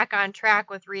answers back on track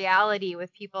with reality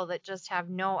with people that just have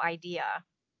no idea?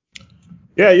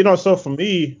 Yeah, so for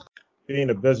me, being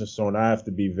a business owner, I have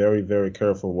to be very, very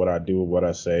careful what I do, what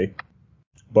I say.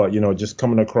 But, just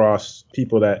coming across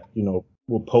people that,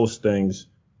 will post things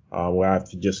where I have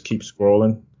to just keep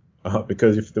scrolling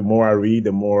because if the more I read,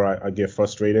 the more I get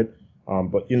frustrated.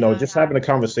 But, just having a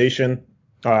conversation.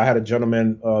 I had a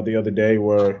gentleman the other day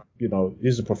where,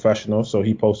 he's a professional. So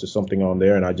he posted something on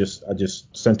there and I just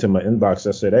sent him an inbox.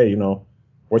 I said, hey,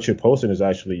 what you're posting is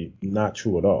actually not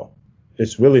true at all.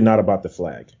 It's really not about the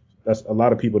flag. That's a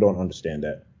lot of people don't understand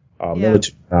that.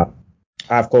 Military. I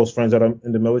have close friends that are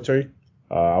in the military.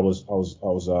 I was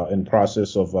in the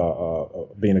process of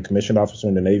being a commissioned officer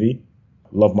in the Navy.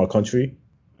 Love my country,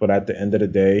 but at the end of the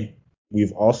day,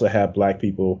 we've also had black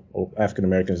people or African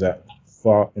Americans that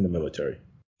fought in the military,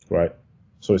 right?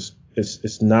 So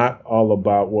it's not all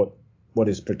about what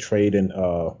is portrayed in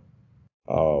our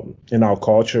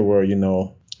culture, where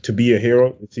to be a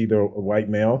hero, it's either a white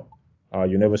male.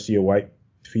 You never see a white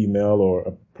female or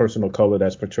a person of color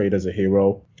that's portrayed as a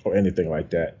hero or anything like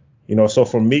that. So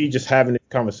for me, just having these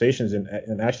conversations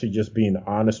and actually just being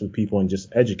honest with people and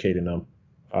just educating them,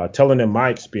 telling them my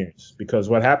experience, because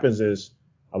what happens is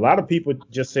a lot of people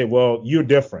just say, well, you're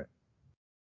different.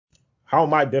 How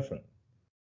am I different?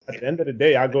 At the end of the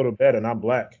day, I go to bed and I'm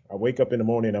black. I wake up in the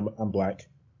morning and I'm black.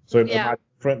 So am I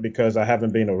different because I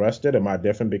haven't been arrested? Am I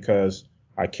different because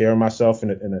I carry myself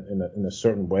in a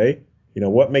certain way?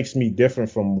 What makes me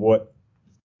different from what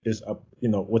is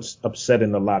what's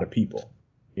upsetting a lot of people?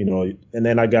 And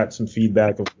then I got some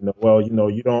feedback of, well,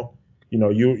 you don't,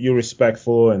 you're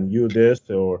respectful and you're this,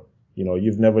 or,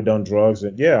 you've never done drugs.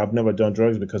 And yeah, I've never done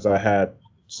drugs because I had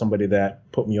somebody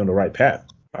that put me on the right path.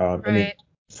 Right. I mean,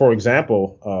 for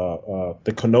example,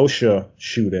 the Kenosha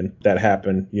shooting that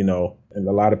happened, and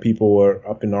a lot of people were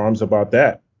up in arms about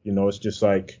that. It's just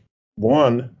like,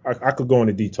 I could go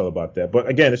into detail about that. But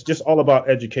again, it's just all about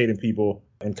educating people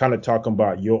and kind of talking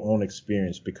about your own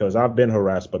experience, because I've been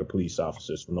harassed by the police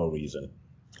officers for no reason.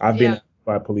 I've been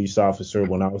by a police officer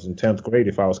when I was in 10th grade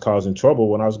if I was causing trouble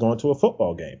when I was going to a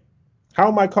football game. How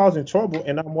am I causing trouble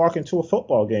and I'm walking to a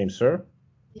football game, sir?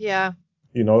 Yeah.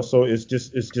 So it's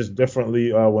just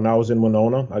differently. When I was in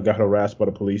Winona, I got harassed by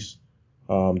the police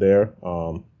there.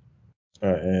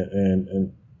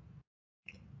 And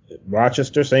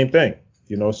Rochester, same thing,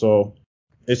 so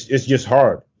it's just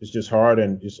hard. It's just hard.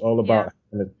 And it's all about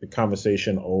the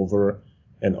conversation over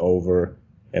and over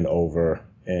and over.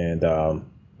 And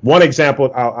one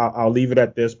example, I'll leave it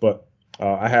at this, but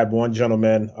I had one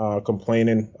gentleman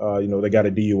complaining, they got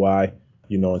a DUI,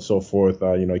 and so forth.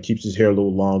 He keeps his hair a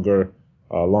little longer,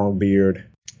 long beard.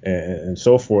 and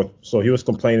so forth. So he was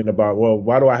complaining about, well,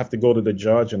 why do I have to go to the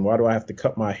judge and why do I have to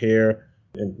cut my hair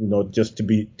and, just to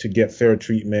get fair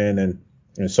treatment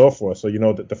and so forth. So,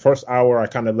 the first hour I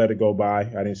kind of let it go by.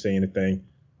 I didn't say anything.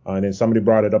 And then somebody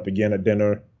brought it up again at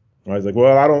dinner. I was like,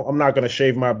 well, I'm not going to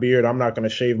shave my beard. I'm not going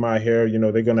to shave my hair.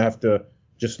 They're going to have to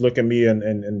just look at me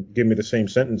and give me the same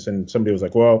sentence. And somebody was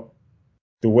like, well,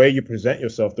 the way you present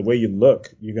yourself, the way you look,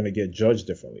 you're going to get judged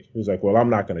differently. He was like, well, I'm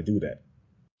not going to do that.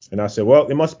 And I said, well,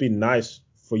 it must be nice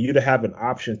for you to have an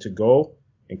option to go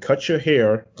and cut your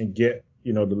hair and get,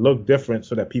 to look different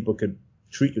so that people could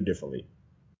treat you differently.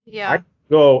 Yeah. I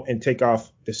go and take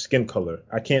off the skin color.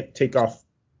 I can't take off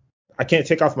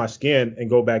my skin and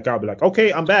go back out and be like,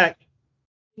 okay, I'm back.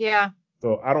 Yeah.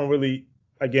 So I don't really,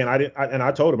 again,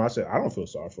 I told him, I said, I don't feel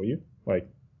sorry for you. Like,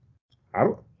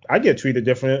 I get treated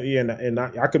differently and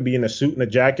I could be in a suit and a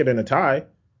jacket and a tie.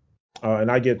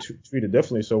 And I get treated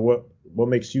differently. So what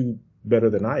makes you better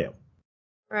than I am?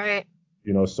 Right.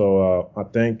 So I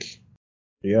think,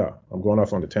 yeah, I'm going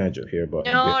off on a tangent here, but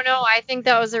No, I think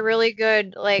that was a really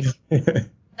good,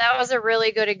 that was a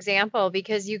really good example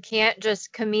because you can't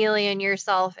just chameleon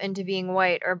yourself into being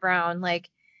white or brown. Like,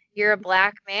 you're a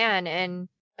black man. And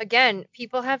again,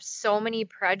 people have so many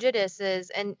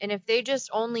prejudices. And if they just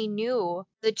only knew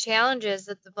the challenges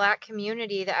that the black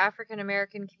community, the African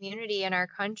American community in our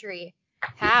country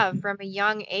have from a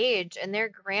young age and their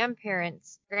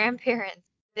grandparents,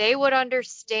 they would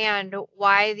understand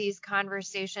why these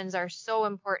conversations are so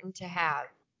important to have.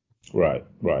 Right.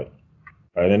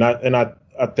 And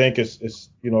I think it's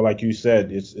like you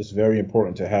said, it's very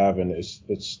important to have, and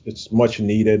it's much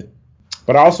needed.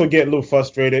 But I also get a little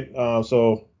frustrated.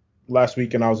 So last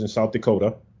weekend I was in South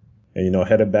Dakota, and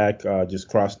headed back, just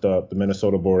crossed the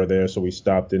Minnesota border there. So we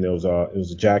stopped, and it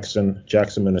was Jackson,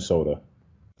 Minnesota.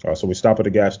 So we stopped at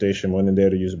a gas station, went in there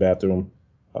to use the bathroom.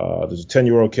 There's a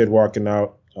 10-year-old kid walking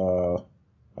out.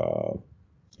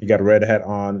 He got a red hat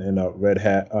on and a red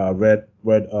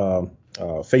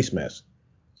face mask.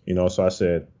 So I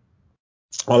said,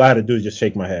 all I had to do is just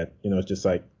shake my head. It's just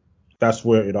like, that's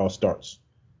where it all starts.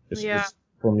 It's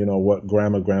from, what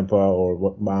grandma, grandpa, or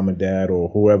what mom and dad, or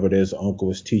whoever it is,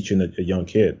 uncle is teaching a young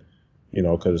kid.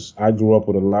 Because I grew up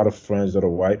with a lot of friends that are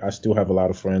white. I still have a lot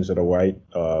of friends that are white.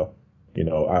 I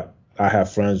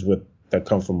have friends that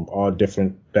come from all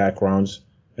different backgrounds,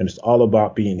 and it's all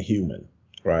about being human,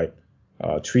 right?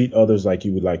 Treat others like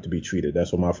you would like to be treated.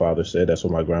 That's what my father said. That's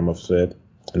what my grandma said.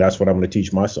 And that's what I'm going to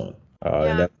teach my son.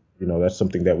 And that, that's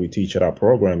something that we teach at our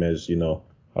program is,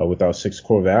 with our 6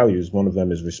 core values, one of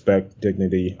them is respect,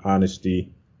 dignity,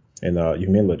 honesty, and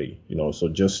humility. So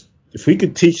just if we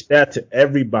could teach that to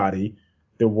everybody,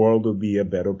 the world would be a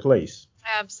better place.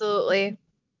 Absolutely.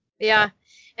 Yeah.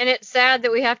 And it's sad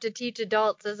that we have to teach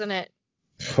adults, isn't it?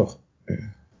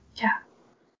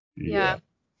 Yeah.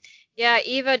 Yeah,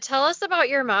 Eva, tell us about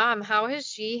your mom. How has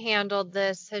she handled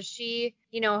this? Has she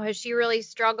really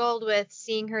struggled with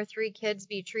seeing her 3 kids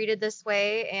be treated this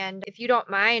way? And if you don't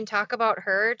mind, talk about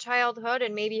her childhood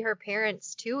and maybe her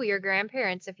parents too, your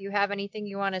grandparents, if you have anything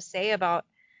you want to say about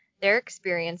their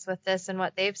experience with this and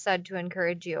what they've said to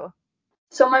encourage you.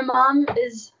 So my mom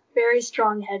is very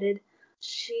strong-headed.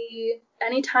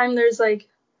 Anytime there's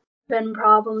been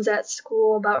problems at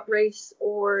school about race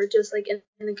or just in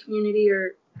the community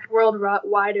or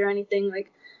worldwide or anything,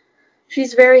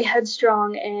 she's very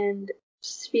headstrong and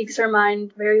speaks her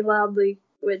mind very loudly,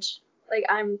 which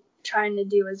I'm trying to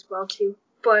do as well too.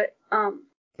 But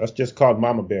that's just called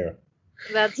Mama Bear.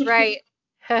 That's right.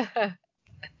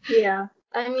 Yeah.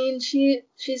 I mean,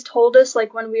 she's told us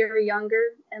when we were younger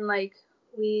and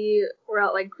we were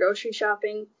out grocery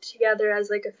shopping together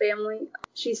as a family.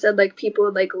 She said people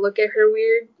would look at her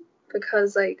weird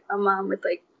because a mom with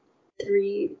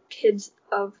 3 kids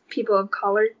of people of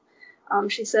color.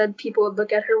 She said people would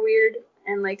look at her weird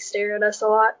and stare at us a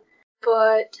lot.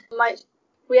 But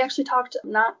we actually talked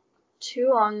not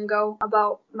too long ago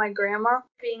about my grandma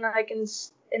being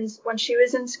in when she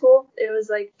was in school. It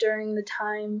was during the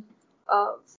time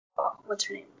of what's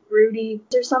her name, Rudy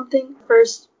or something,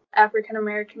 first African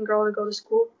American girl to go to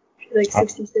school. She's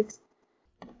 66.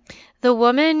 The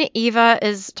woman Eva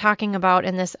is talking about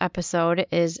in this episode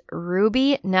is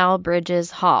Ruby Nell Bridges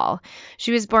Hall.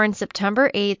 She was born September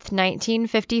 8th,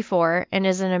 1954, and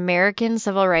is an American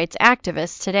civil rights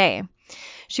activist today.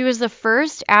 She was the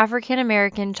first African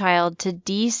American child to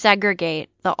desegregate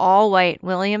the all-white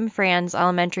William Franz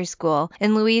Elementary School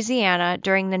in Louisiana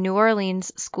during the New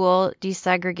Orleans school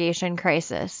desegregation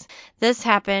crisis. This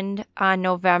happened on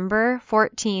November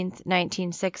 14,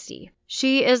 1960.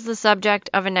 She is the subject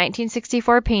of a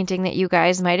 1964 painting that you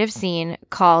guys might have seen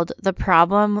called The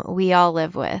Problem We All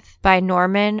Live With by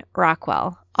Norman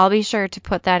Rockwell. I'll be sure to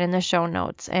put that in the show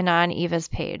notes and on Eva's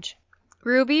page.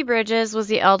 Ruby Bridges was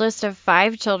the eldest of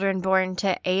 5 children born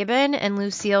to Aben and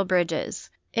Lucille Bridges.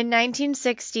 In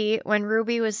 1960, when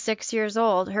Ruby was 6 years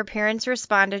old, her parents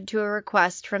responded to a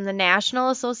request from the National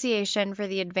Association for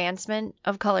the Advancement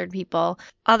of Colored People,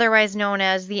 otherwise known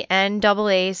as the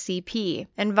NAACP,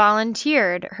 and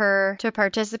volunteered her to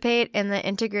participate in the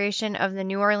integration of the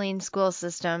New Orleans school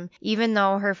system, even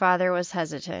though her father was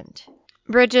hesitant.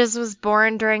 Bridges was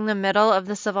born during the middle of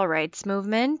the Civil Rights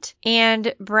Movement,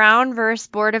 and Brown v.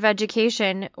 Board of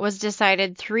Education was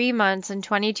decided 3 months and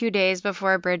 22 days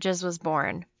before Bridges was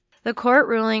born. The court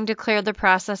ruling declared the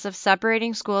process of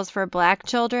separating schools for black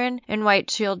children and white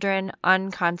children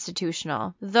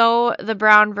unconstitutional. Though the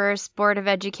Brown v. Board of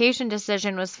Education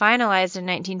decision was finalized in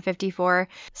 1954,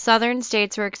 Southern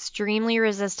states were extremely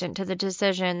resistant to the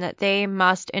decision that they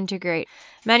must integrate.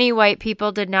 Many white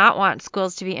people did not want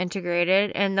schools to be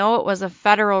integrated, and though it was a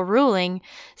federal ruling,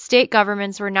 state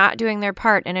governments were not doing their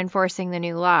part in enforcing the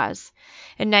new laws.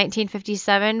 In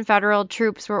 1957, federal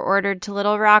troops were ordered to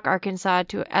Little Rock, Arkansas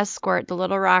to escort the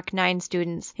Little Rock 9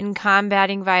 students in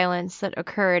combating violence that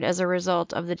occurred as a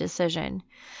result of the decision.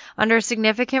 Under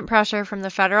significant pressure from the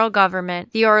federal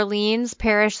government, the Orleans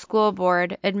Parish School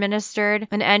Board administered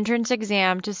an entrance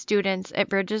exam to students at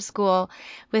Bridges School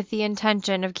with the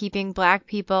intention of keeping black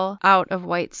people out of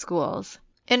white schools.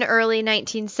 In early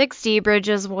 1960,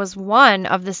 Bridges was one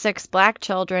of the 6 black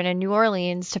children in New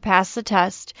Orleans to pass the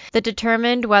test that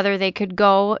determined whether they could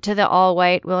go to the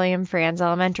all-white William Franz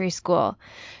Elementary School.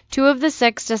 2 of the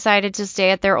 6 decided to stay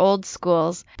at their old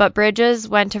schools, but Bridges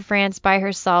went to France by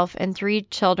herself and 3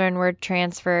 children were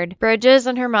transferred. Bridges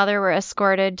and her mother were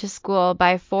escorted to school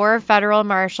by 4 federal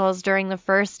marshals during the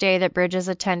first day that Bridges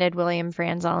attended William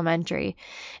Franz Elementary.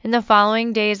 In the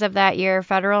following days of that year,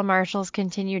 federal marshals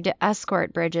continued to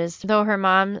escort Bridges, though her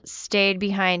mom stayed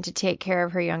behind to take care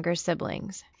of her younger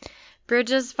siblings.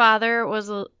 Bridges' father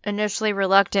was initially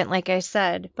reluctant, like I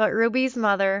said, but Ruby's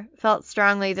mother felt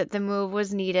strongly that the move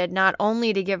was needed not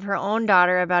only to give her own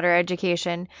daughter a better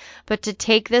education, but to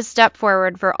take this step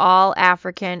forward for all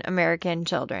African American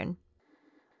children.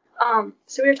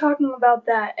 So we were talking about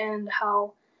that and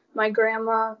how my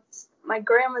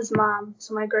grandma's mom,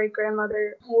 so my great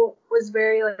grandmother, who was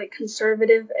very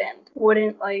conservative and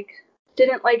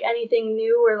didn't like anything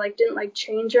new or didn't like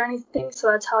change or anything. So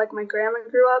that's how my grandma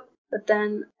grew up. But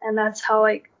then, and that's how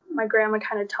my grandma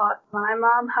kind of taught my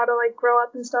mom how to grow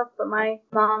up and stuff. But my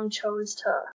mom chose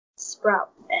to sprout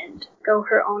and go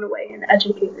her own way and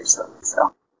educate herself.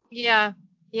 So yeah,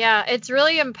 it's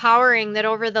really empowering that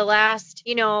over the last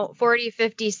 40,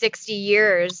 50, 60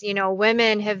 years,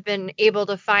 women have been able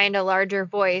to find a larger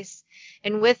voice,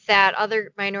 and with that,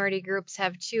 other minority groups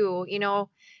have too.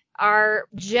 Our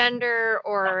gender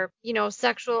or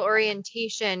sexual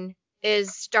orientation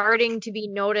is starting to be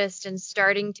noticed and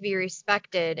starting to be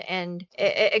respected. And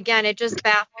it just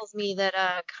baffles me that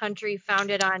a country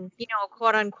founded on,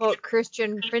 quote unquote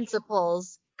Christian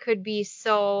principles could be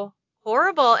so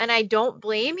horrible. And I don't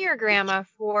blame your grandma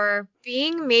for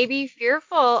being maybe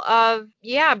fearful of,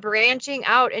 branching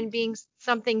out and being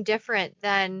something different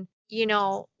than,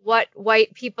 what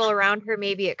white people around her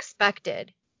maybe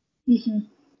expected. Mm-hmm.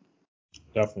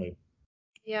 Definitely.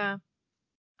 Yeah.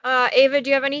 Ava,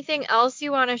 do you have anything else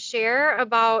you want to share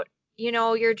about,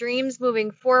 your dreams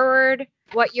moving forward,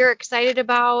 what you're excited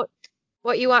about,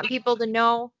 what you want people to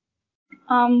know?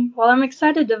 Well, I'm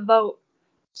excited to vote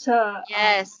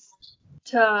Yes.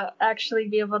 To actually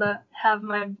be able to have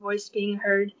my voice being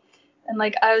heard. And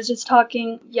I was just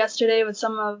talking yesterday with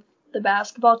some of the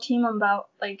basketball team about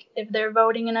if they're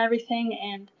voting and everything,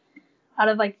 and out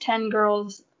of 10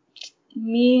 girls,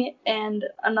 me and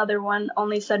another one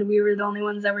only said we were the only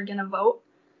ones that were gonna vote.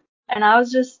 And I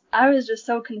was just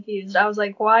so confused. I was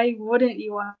like, why wouldn't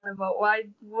you want to vote? Why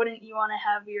wouldn't you want to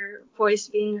have your voice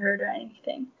being heard or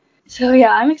anything? So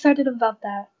yeah, I'm excited about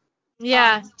that.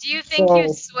 Yeah. Do you think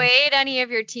you swayed any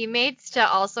of your teammates to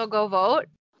also go vote?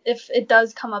 If it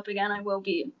does come up again, I will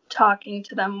be talking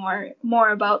to them more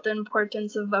about the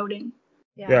importance of voting.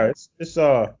 Yeah,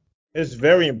 it's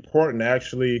very important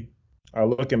actually.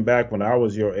 Looking back when I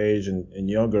was your age and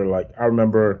younger, I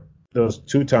remember those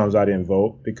 2 times I didn't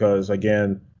vote because,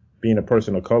 again, being a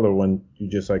person of color, when you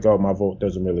just oh, my vote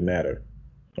doesn't really matter.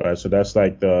 All right, so that's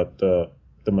the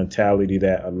mentality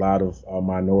that a lot of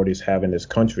minorities have in this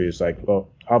country. It's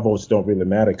well, our votes don't really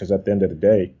matter because at the end of the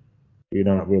day, we're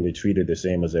not really treated the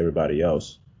same as everybody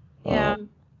else. Yeah.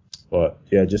 But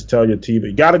yeah, just tell your team,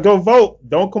 you gotta go vote.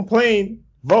 Don't complain.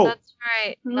 Vote. That's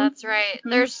right. Mhm. That's right. Mhm.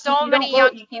 There's so If you many don't young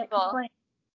vote, you can't people. complain.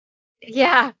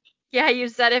 Yeah. Yeah, you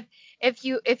said if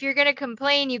you're gonna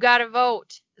complain, you gotta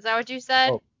vote. Is that what you said?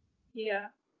 Oh, Yeah.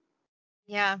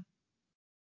 Yeah.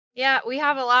 Yeah, we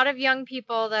have a lot of young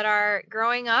people that are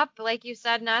growing up. Like you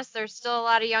said, Ness, there's still a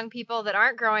lot of young people that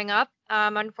aren't growing up,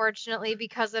 unfortunately,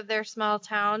 because of their small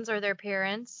towns or their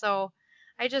parents. So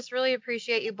I just really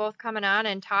appreciate you both coming on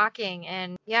and talking.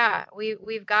 And yeah,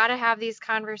 we've got to have these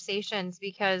conversations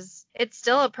because it's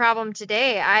still a problem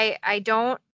today. I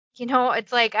don't,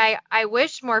 it's like I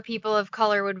wish more people of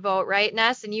color would vote, right,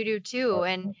 Ness? And you do too. right,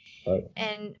 And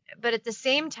right. but at the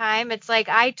same time, it's like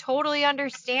I totally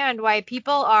understand why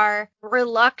people are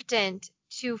reluctant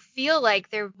to feel like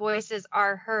their voices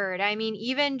are heard. I mean,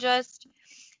 even just,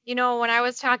 when I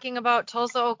was talking about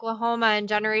Tulsa, Oklahoma and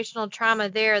generational trauma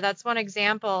there, that's one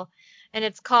example. And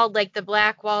it's called like the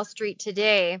Black Wall Street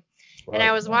Today. And I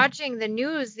Right. was watching the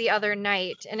news the other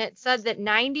night, and it said that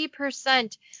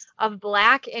 90% of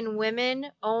Black and women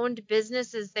owned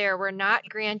businesses there were not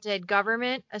granted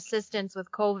government assistance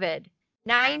with COVID.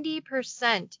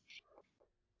 90%.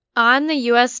 On the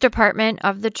U.S. Department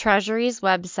of the Treasury's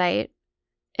website,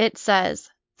 it says,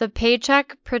 the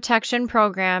Paycheck Protection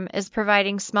Program is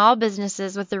providing small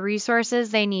businesses with the resources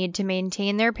they need to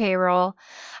maintain their payroll,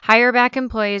 hire back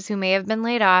employees who may have been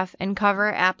laid off, and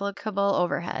cover applicable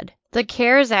overhead. The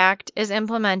CARES Act is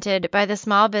implemented by the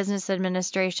Small Business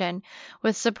Administration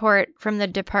with support from the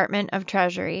Department of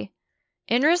Treasury.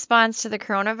 In response to the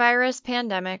coronavirus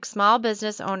pandemic, small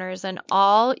business owners in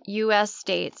all U.S.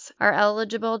 states are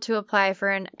eligible to apply for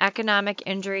an economic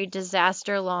injury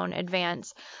disaster loan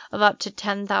advance of up to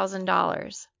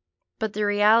 $10,000. But the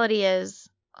reality is,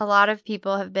 a lot of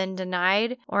people have been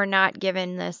denied or not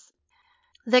given this.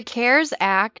 The CARES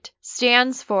Act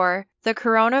stands for the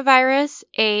Coronavirus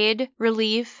Aid,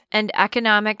 Relief, and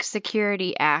Economic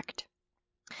Security Act.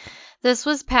 This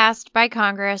was passed by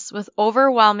Congress with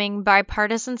overwhelming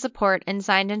bipartisan support and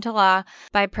signed into law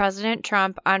by President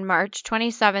Trump on March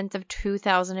 27th of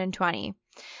 2020.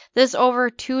 This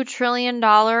over $2 trillion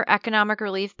economic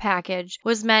relief package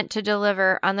was meant to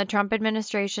deliver on the Trump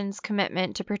administration's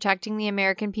commitment to protecting the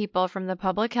American people from the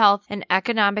public health and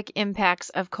economic impacts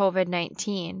of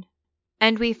COVID-19.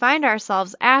 And we find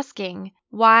ourselves asking,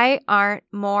 why aren't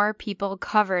more people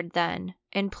covered then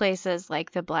in places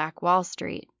like the Black Wall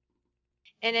Street?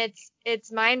 And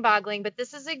it's mind-boggling, but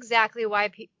this is exactly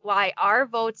why our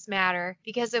votes matter,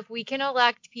 because if we can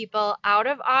elect people out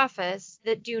of office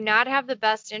that do not have the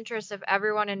best interests of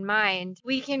everyone in mind,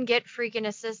 we can get freaking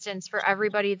assistance for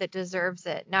everybody that deserves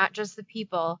it, not just the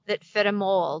people that fit a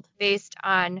mold based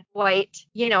on white,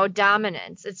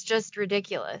 dominance. It's just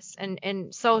ridiculous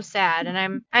and so sad.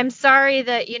 And I'm sorry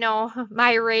that,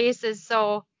 my race is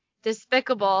so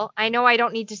despicable. I know I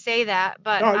don't need to say that,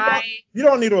 but No, you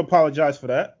don't need to apologize for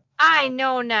that. I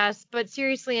know, Ness, but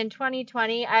seriously, in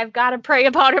 2020, I've got to pray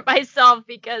about it myself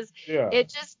because Yeah. it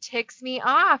just ticks me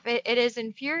off. It is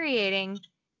infuriating.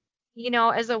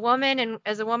 As a woman and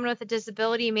as a woman with a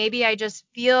disability, maybe I just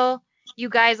feel you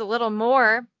guys a little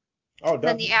more Oh,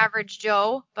 than the definitely. average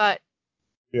Joe, but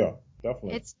Yeah,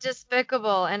 definitely. it's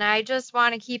despicable. And I just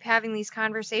want to keep having these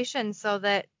conversations so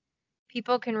that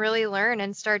people can really learn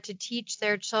and start to teach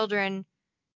their children,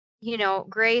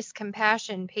 grace,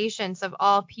 compassion, patience of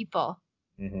all people.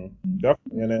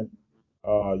 Definitely. And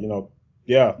then,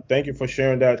 yeah, thank you for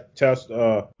sharing that, Tess.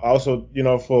 Also,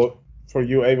 for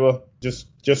you, Ava,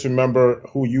 just remember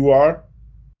who you are.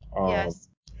 Um, Yes.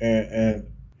 and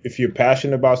if you're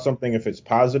passionate about something, if it's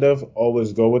positive,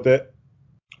 always go with it.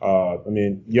 I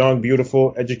mean, young,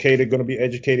 beautiful, educated, going to be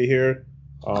educated here.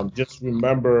 Just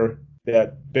remember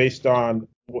that based on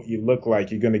what you look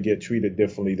like, you're going to get treated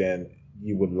differently than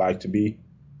you would like to be.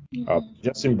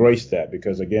 Just embrace that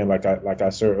because again, like I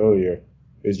said earlier,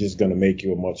 it's just going to make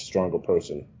you a much stronger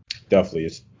person. Definitely,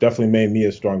 it's definitely made me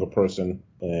a stronger person.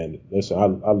 And listen,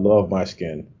 I love my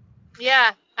skin.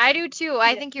 Yeah, I do too.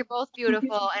 I Yeah. think you're both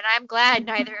beautiful, and I'm glad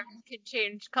neither of us can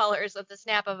change colors with the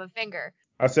snap of a finger.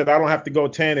 I said I don't have to go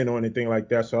tanning or anything like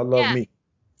that, so I love Yeah, me.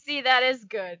 see, that is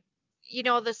good.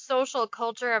 The social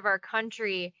culture of our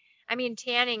country, I mean,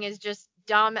 tanning is just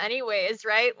dumb anyways,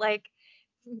 right? Like,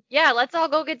 yeah, let's all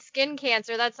go get skin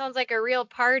cancer. That sounds like a real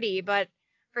party, but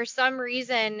for some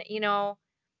reason,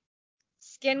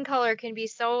 skin color can be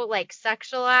so like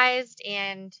sexualized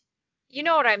and you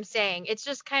know what I'm saying. It's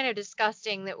just kind of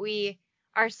disgusting that we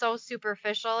are so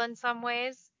superficial in some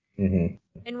ways. Hmm.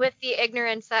 And with the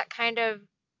ignorance that kind of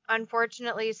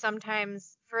unfortunately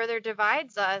sometimes further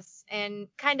divides us and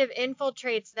kind of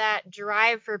infiltrates that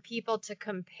drive for people to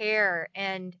compare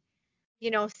and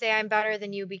say I'm better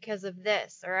than you because of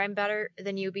this, or I'm better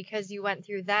than you because you went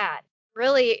through that.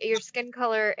 Really, your skin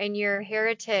color and your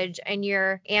heritage and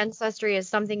your ancestry is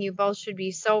something you both should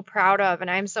be so proud of. And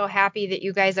I'm so happy that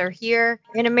you guys are here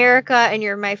in America and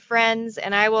you're my friends,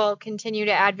 and I will continue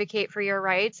to advocate for your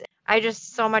rights. I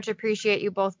just so much appreciate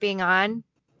you both being on.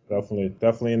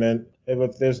 Definitely. And then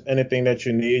if there's anything that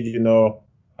you need,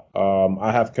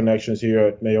 I have connections here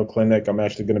at Mayo Clinic. I'm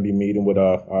actually going to be meeting with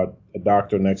a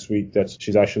doctor next week.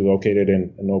 She's actually located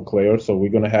in Eau Claire. So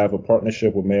we're going to have a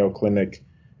partnership with Mayo Clinic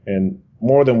and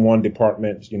more than one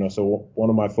department. So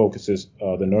one of my focuses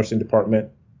the nursing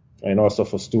department, and also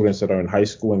for students that are in high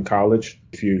school and college.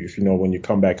 If you when you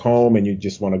come back home and you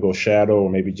just want to go shadow or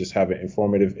maybe just have an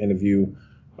informative interview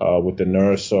with the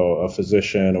nurse or a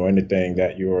physician or anything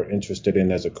that you're interested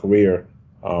in as a career,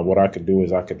 what I could do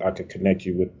is I could connect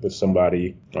you with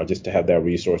somebody just to have that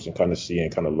resource and kind of see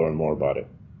and kind of learn more about it.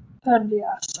 That'd be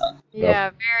awesome.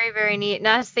 Yeah, very, very neat.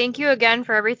 Ness, thank you again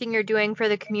for everything you're doing for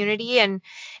the community and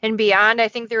beyond. I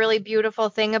think the really beautiful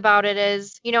thing about it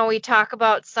is, we talk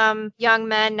about some young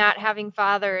men not having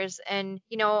fathers, and,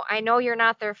 I know you're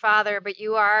not their father, but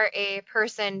you are a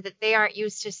person that they aren't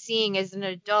used to seeing as an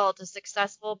adult, a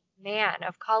successful man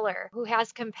of color who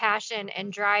has compassion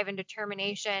and drive and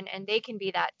determination, and they can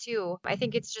be that too. I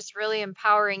think it's just really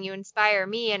empowering. You inspire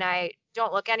me, and I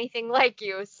don't look anything like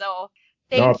you, so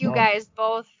thank you guys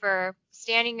both for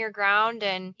standing your ground,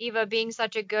 and Eva being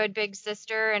such a good big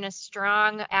sister and a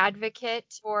strong advocate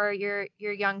for your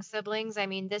young siblings. I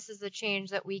mean, this is the change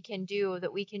that we can do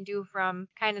from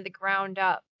kind of the ground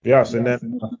up. Yes, and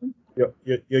then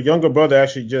your younger brother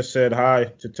actually just said hi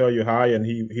to tell you hi, and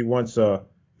he wants me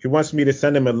to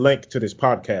send him a link to this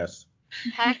podcast.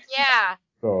 Heck yeah.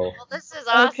 So, well, this is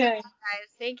awesome, Okay. guys.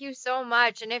 Thank you so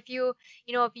much. And if you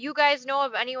guys know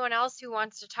of anyone else who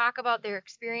wants to talk about their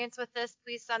experience with this,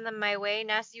 please send them my way.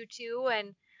 Ness, you too.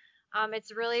 And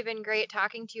it's really been great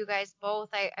talking to you guys both.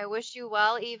 I wish you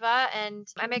well, Eva, and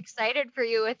I'm excited for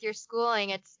you with your schooling.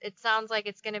 It sounds like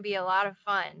it's going to be a lot of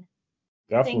fun.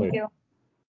 definitely.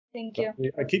 Thank you.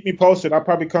 Keep me posted. I'll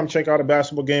probably come check out a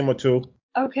basketball game or two.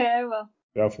 Okay, I will.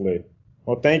 Definitely.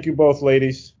 Well, thank you both,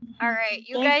 ladies. All right.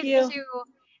 You Thank guys you. too.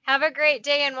 Have a great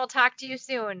day, and we'll talk to you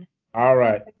soon. All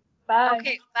right. Bye.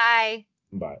 Okay, bye.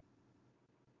 Bye.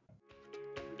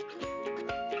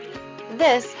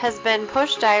 This has been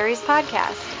Push Diaries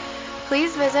Podcast.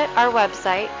 Please visit our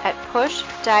website at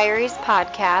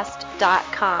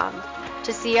pushdiariespodcast.com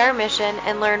to see our mission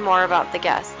and learn more about the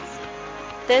guests.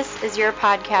 This is your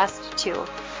podcast too.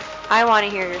 I want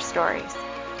to hear your stories.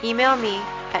 Email me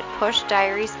at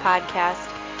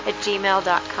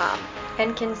pushdiariespodcast@gmail.com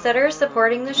and consider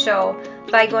supporting the show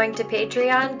by going to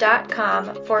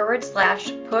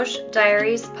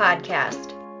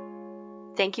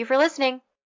patreon.com/pushdiariespodcast. Thank you for listening.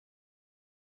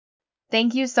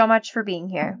 Thank you so much for being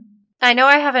here. I know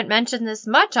I haven't mentioned this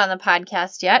much on the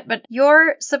podcast yet, but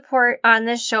your support on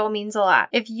this show means a lot.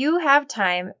 If you have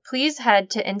time, please head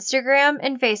to Instagram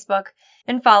and Facebook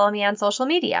and follow me on social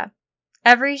media.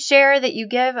 Every share that you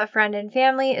give a friend and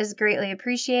family is greatly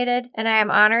appreciated, and I am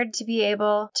honored to be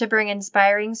able to bring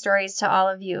inspiring stories to all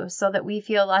of you so that we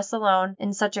feel less alone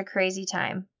in such a crazy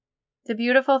time. The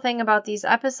beautiful thing about these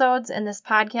episodes and this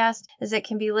podcast is it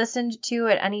can be listened to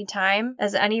at any time,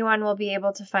 as anyone will be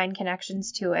able to find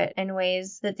connections to it in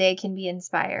ways that they can be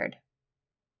inspired.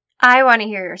 I want to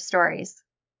hear your stories.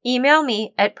 Email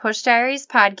me at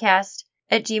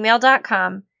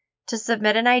pushdiariespodcast@gmail.com to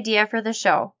submit an idea for the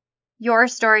show. Your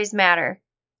stories matter.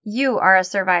 You are a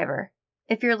survivor.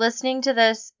 If you're listening to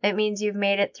this, it means you've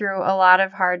made it through a lot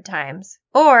of hard times.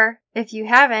 Or, if you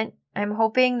haven't, I'm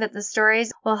hoping that the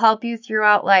stories will help you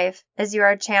throughout life as you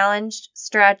are challenged,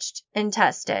 stretched, and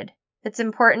tested. It's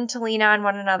important to lean on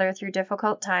one another through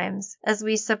difficult times as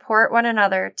we support one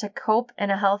another to cope in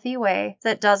a healthy way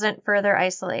that doesn't further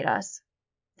isolate us.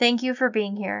 Thank you for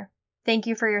being here. Thank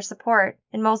you for your support.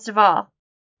 And most of all,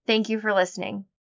 thank you for listening.